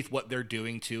underneath what they're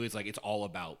doing too is like, it's all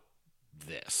about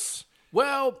this.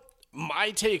 Well, my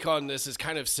take on this is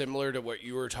kind of similar to what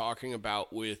you were talking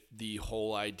about with the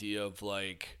whole idea of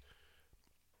like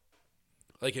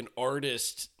an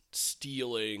artist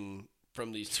stealing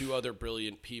from these two other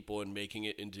brilliant people and making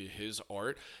it into his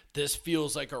art. This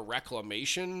feels like a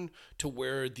reclamation to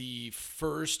where the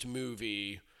first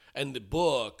movie and the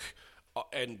book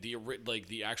and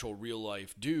the actual real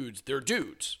life dudes, they're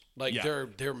dudes. Like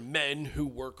they're men who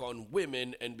work on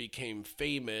women and became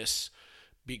famous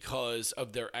because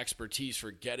of their expertise for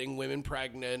getting women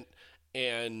pregnant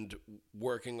and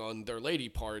working on their lady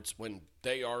parts when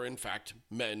they are in fact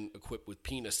men equipped with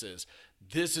penises.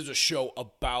 This is a show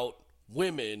about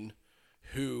women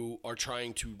who are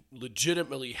trying to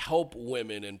legitimately help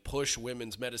women and push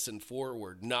women's medicine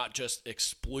forward, not just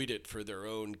exploit it for their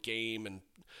own game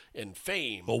and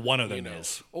fame. Well, one of them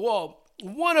is. Well,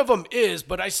 one of them is,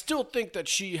 but I still think that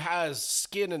she has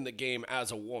skin in the game as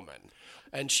a woman.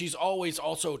 And she's always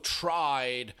also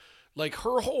tried, like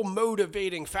her whole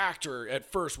motivating factor at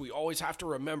first, we always have to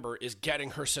remember, is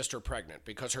getting her sister pregnant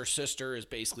because her sister is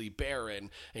basically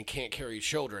barren and can't carry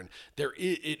children.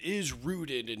 It is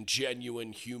rooted in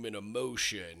genuine human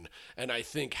emotion, and I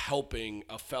think helping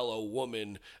a fellow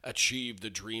woman achieve the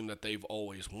dream that they've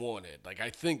always wanted. Like, I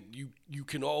think you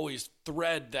can always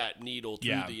thread that needle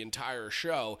through the entire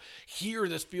show. Here,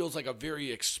 this feels like a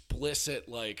very explicit,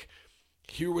 like,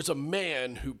 here was a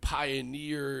man who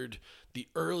pioneered the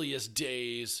earliest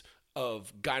days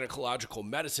of gynecological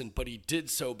medicine, but he did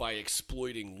so by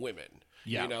exploiting women.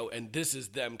 And this is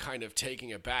them kind of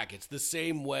taking it back. It's the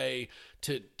same way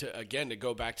to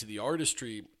go back to the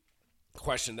artistry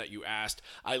question that you asked.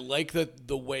 I like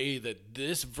the way that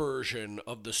this version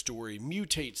of the story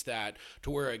mutates that to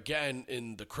where, again,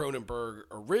 in the Cronenberg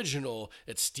original,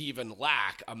 it's Stephen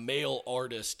Lack, a male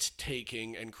artist,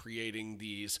 taking and creating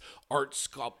these art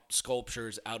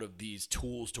sculptures out of these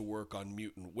tools to work on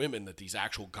mutant women that these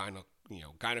actual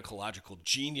gynecological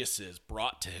geniuses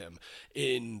brought to him.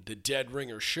 In the Dead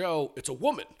Ringer show, it's a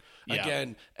woman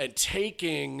again, and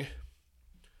taking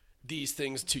these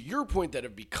things, to your point, that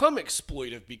have become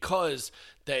exploitive because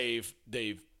they've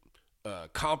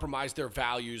compromised their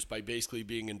values by basically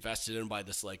being invested in by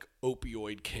this like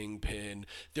opioid kingpin.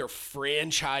 They're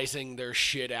franchising their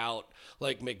shit out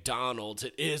like McDonald's.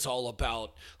 It is all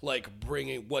about like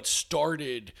bringing what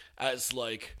started as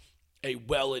like a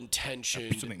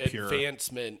well-intentioned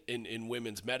advancement in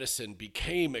women's medicine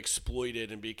became exploited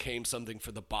and became something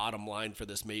for the bottom line for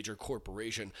this major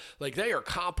corporation. Like, they are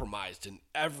compromised in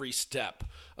every step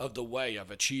of the way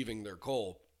of achieving their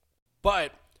goal.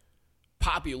 But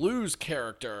Poppy Lou's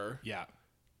character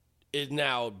is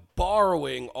now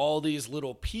borrowing all these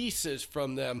little pieces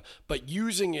from them, but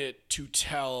using it to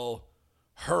tell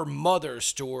her mother's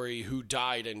story who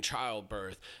died in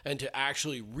childbirth, and to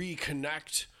actually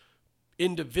reconnect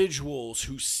individuals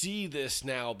who see this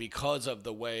now because of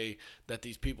the way that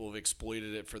these people have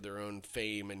exploited it for their own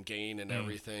fame and gain and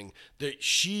everything, that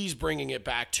she's bringing it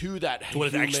back to that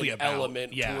human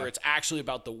element to where it's actually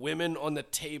about the women on the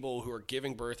table who are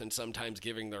giving birth and sometimes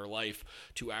giving their life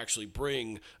to actually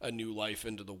bring a new life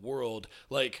into the world.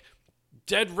 Like,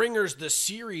 Dead Ringers, the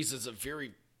series, is a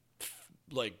very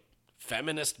like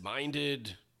feminist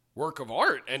minded work of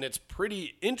art, and it's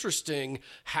pretty interesting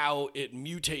how it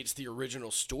mutates the original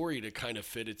story to kind of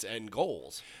fit its end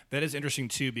goals. That is interesting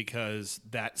too, because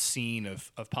that scene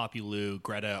of Poppy Lou,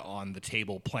 Greta on the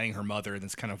table playing her mother in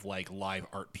this kind of like live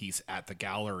art piece at the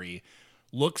gallery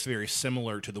looks very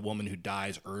similar to the woman who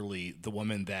dies early, the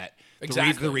woman that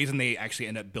the reason they actually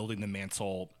end up building the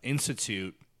Mansell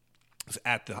Institute is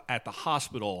at the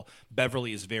hospital.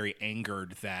 Beverly is very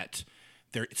angered that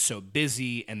they're so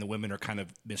busy and the women are kind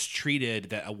of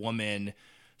mistreated, that a woman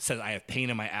says, I have pain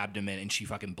in my abdomen, and she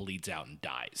fucking bleeds out and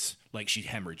dies. Like, she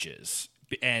hemorrhages.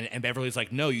 And Beverly's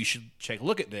like, no, you should take a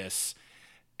look at this.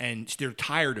 And they're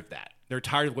tired of that. They're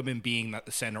tired of women being at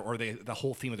the center, or the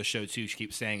whole theme of the show, too, she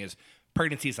keeps saying is,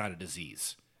 pregnancy is not a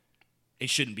disease. It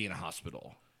shouldn't be in a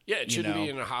hospital. Yeah, it shouldn't be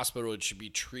in a hospital. It should be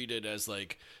treated as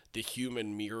like the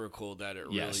human miracle that it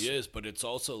really is. But it's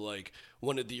also like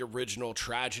one of the original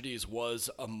tragedies was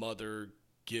a mother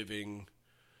giving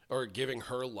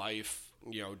her life,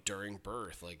 during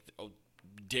birth, like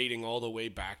dating all the way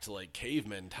back to like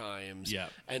caveman times. Yeah.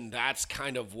 And that's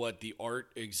kind of what the art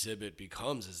exhibit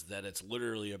becomes, is that it's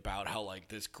literally about how like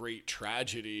this great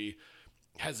tragedy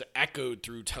has echoed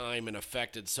through time and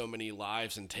affected so many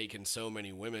lives and taken so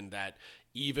many women, that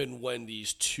even when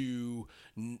these two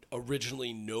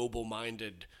originally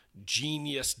noble-minded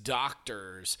genius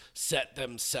doctors set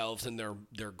themselves in their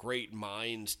great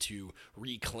minds to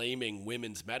reclaiming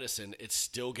women's medicine, it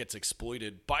still gets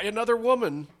exploited by another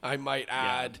woman, I might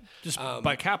add. Just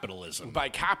by capitalism.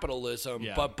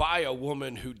 But by a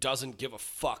woman who doesn't give a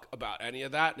fuck about any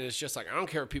of that. And it's just like, I don't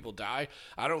care if people die.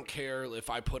 I don't care if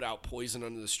I put out poison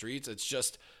under the streets. It's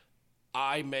just,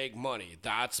 I make money.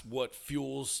 That's what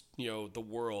fuels, the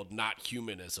world, not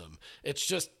humanism.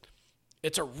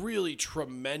 It's a really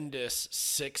tremendous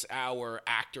 6-hour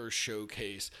actor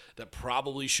showcase that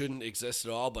probably shouldn't exist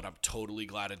at all, but I'm totally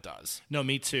glad it does. No,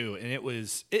 me too. And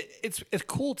it's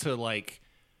cool to like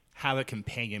have a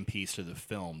companion piece to the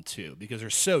film too, because they're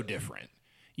so different.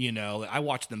 I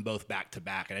watched them both back to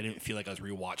back, and I didn't feel like I was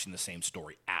rewatching the same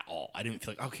story at all. I didn't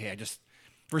feel like, okay,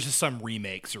 versus some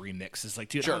remakes or remixes. Like,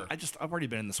 dude, sure. I've already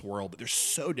been in this world, but they're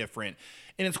so different.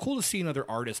 And it's cool to see another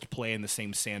artist play in the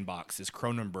same sandbox as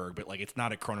Cronenberg, but like, it's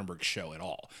not a Cronenberg show at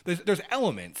all. There's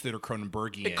elements that are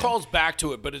Cronenbergian. It calls back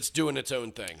to it, but it's doing its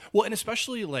own thing. Well, and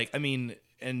especially like,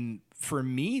 and for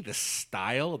me, the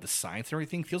style of the science and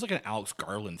everything feels like an Alex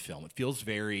Garland film. It feels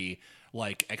very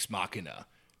like Ex Machina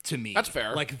to me. That's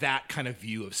fair. Like that kind of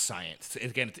view of science.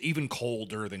 Again, it's even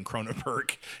colder than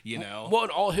Cronenberg, Well, and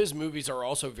all his movies are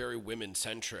also very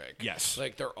women-centric. Yes.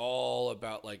 Like, they're all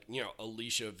about, like,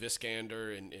 Alicia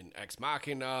Vikander in Ex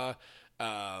Machina.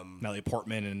 Natalie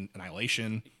Portman in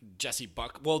Annihilation. Jesse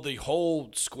Buck. Well, the whole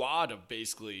squad of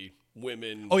basically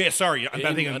women. Oh, yeah, sorry. I'm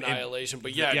thinking of Annihilation.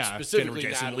 But specifically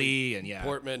Jason Natalie Lee and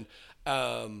Portman.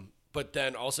 But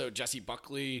then also Jesse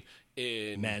Buckley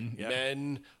in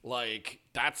Men. Like,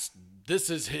 this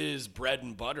is his bread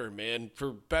and butter, man,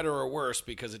 for better or worse,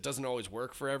 because it doesn't always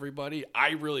work for everybody. I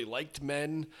really liked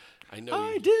Men. I know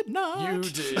I did not. You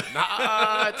did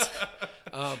not.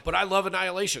 But I love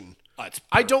Annihilation.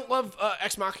 I don't love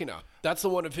Ex Machina. That's the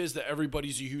one of his that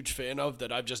everybody's a huge fan of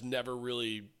that I've just never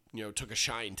really took a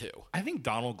shine to. I think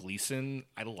Donald Gleason,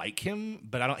 I like him,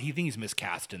 but I think he's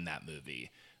miscast in that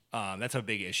movie. That's a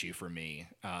big issue for me.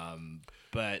 And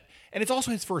it's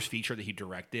also his first feature that he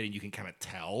directed, and you can kind of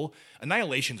tell.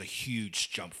 Annihilation's a huge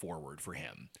jump forward for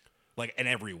him, like in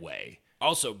every way.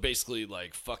 Also, basically,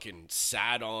 like, fucking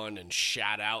sat on and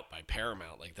shat out by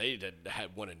Paramount. Like, they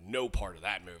wanted no part of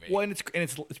that movie. Well, and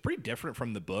it's pretty different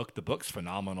from the book. The book's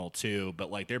phenomenal too, but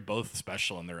like they're both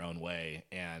special in their own way,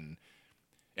 and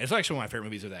it's actually one of my favorite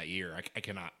movies of that year. I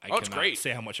cannot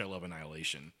say how much I love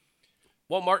Annihilation.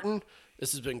 Well, Martin,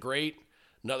 this has been great.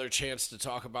 Another chance to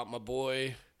talk about my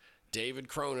boy, David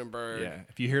Cronenberg. Yeah,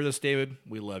 if you hear this, David,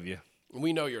 we love you.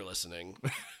 We know you're listening.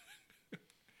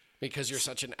 Because you're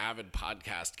such an avid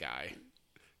podcast guy.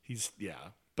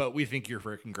 But we think you're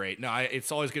freaking great. No,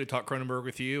 it's always good to talk Cronenberg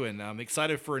with you, and I'm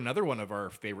excited for another one of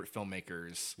our favorite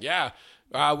filmmakers. Yeah.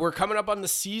 We're coming up on the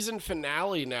season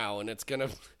finale now, and it's going to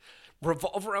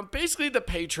revolve around basically the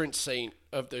patron saint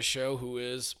of the show, who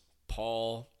is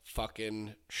Paul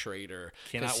fucking Schrader.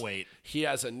 Cannot wait. He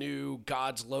has a new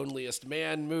God's Loneliest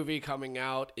Man movie coming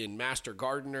out in Master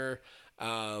Gardener.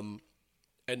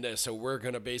 So we're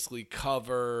going to basically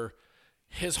cover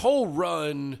his whole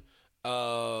run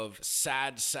of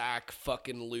sad sack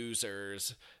fucking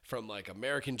losers, from like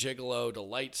American Gigolo to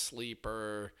Light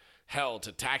Sleeper, hell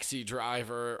to Taxi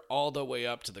Driver, all the way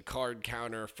up to The Card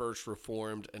Counter, First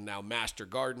Reformed, and now Master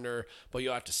Gardener. But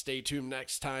you'll have to stay tuned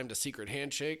next time to Secret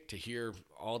Handshake to hear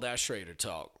all that Schrader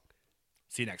talk.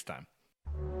 See you next time.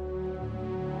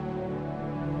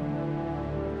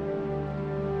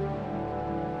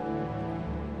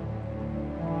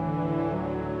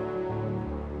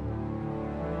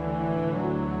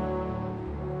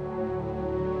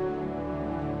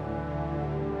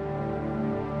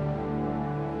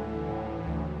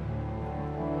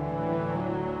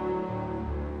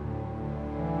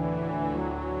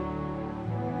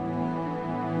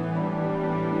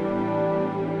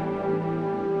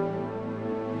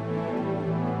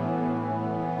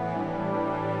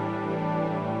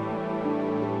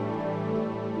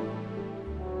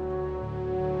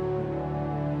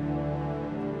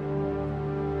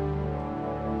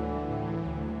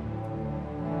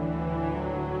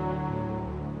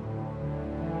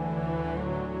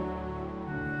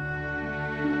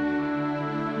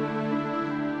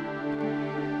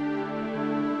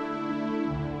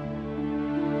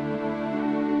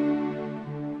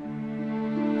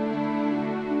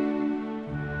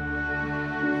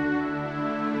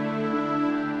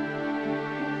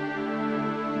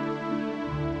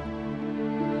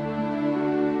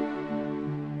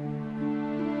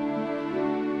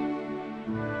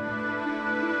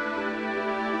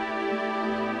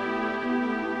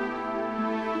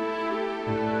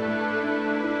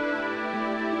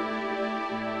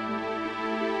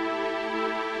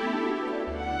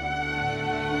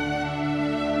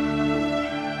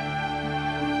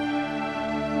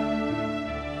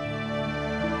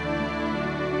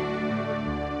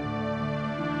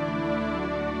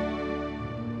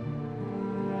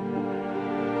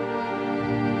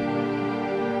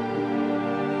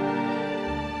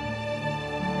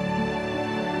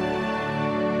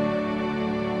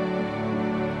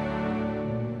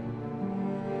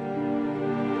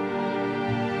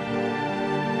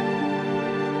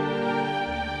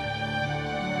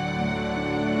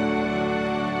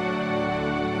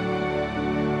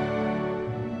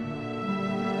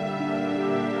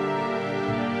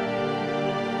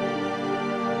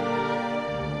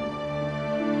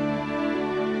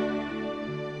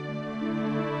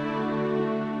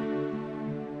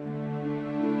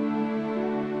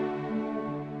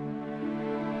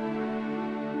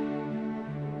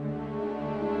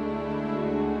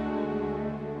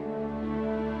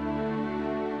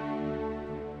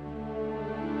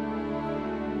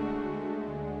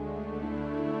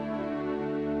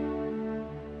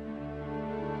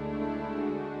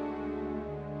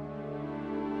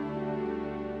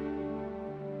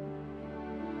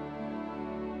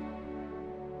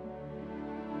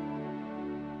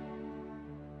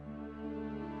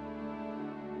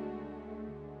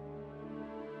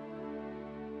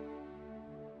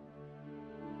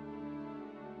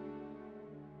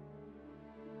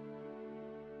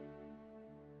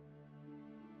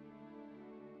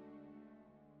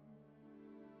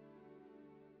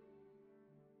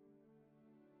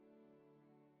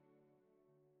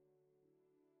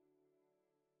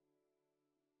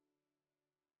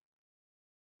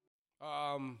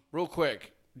 Real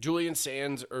quick, Julian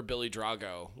Sands or Billy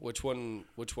Drago? Which one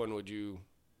would you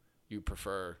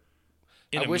prefer?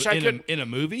 In a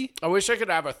movie? I wish I could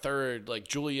have a third, like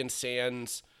Julian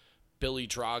Sands, Billy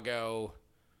Drago,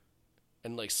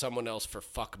 and like someone else for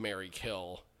Fuck, Marry,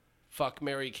 Kill. Fuck,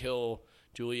 Marry, Kill,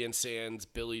 Julian Sands,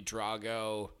 Billy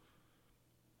Drago.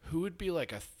 Who would be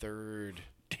like a third?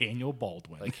 Daniel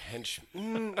Baldwin. Like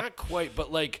not quite,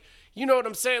 but like, you know what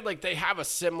I'm saying? Like they have a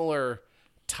similar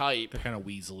type. They're kind of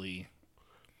weaselly.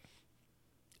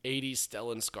 80s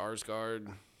Stellan Skarsgård.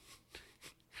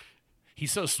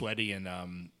 He's so sweaty in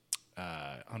Hunt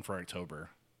for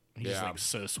October. He's like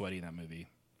so sweaty in that movie.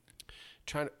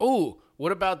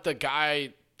 What about the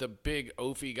guy, the big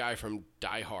oafy guy from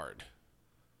Die Hard?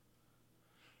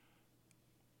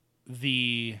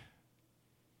 The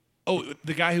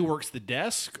guy who works the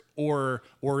desk, or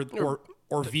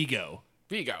Vigo.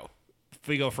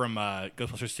 Vigo from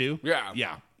Ghostbusters 2? Yeah.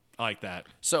 Yeah, I like that.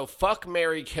 So, Fuck,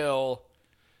 Marry, Kill,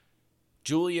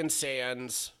 Julian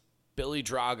Sands, Billy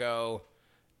Drago,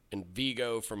 and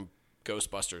Vigo from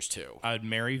Ghostbusters 2. I would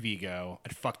marry Vigo.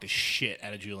 I'd fuck the shit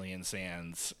out of Julian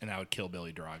Sands, and I would kill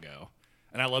Billy Drago.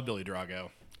 And I love Billy Drago.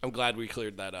 I'm glad we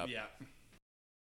cleared that up. Yeah.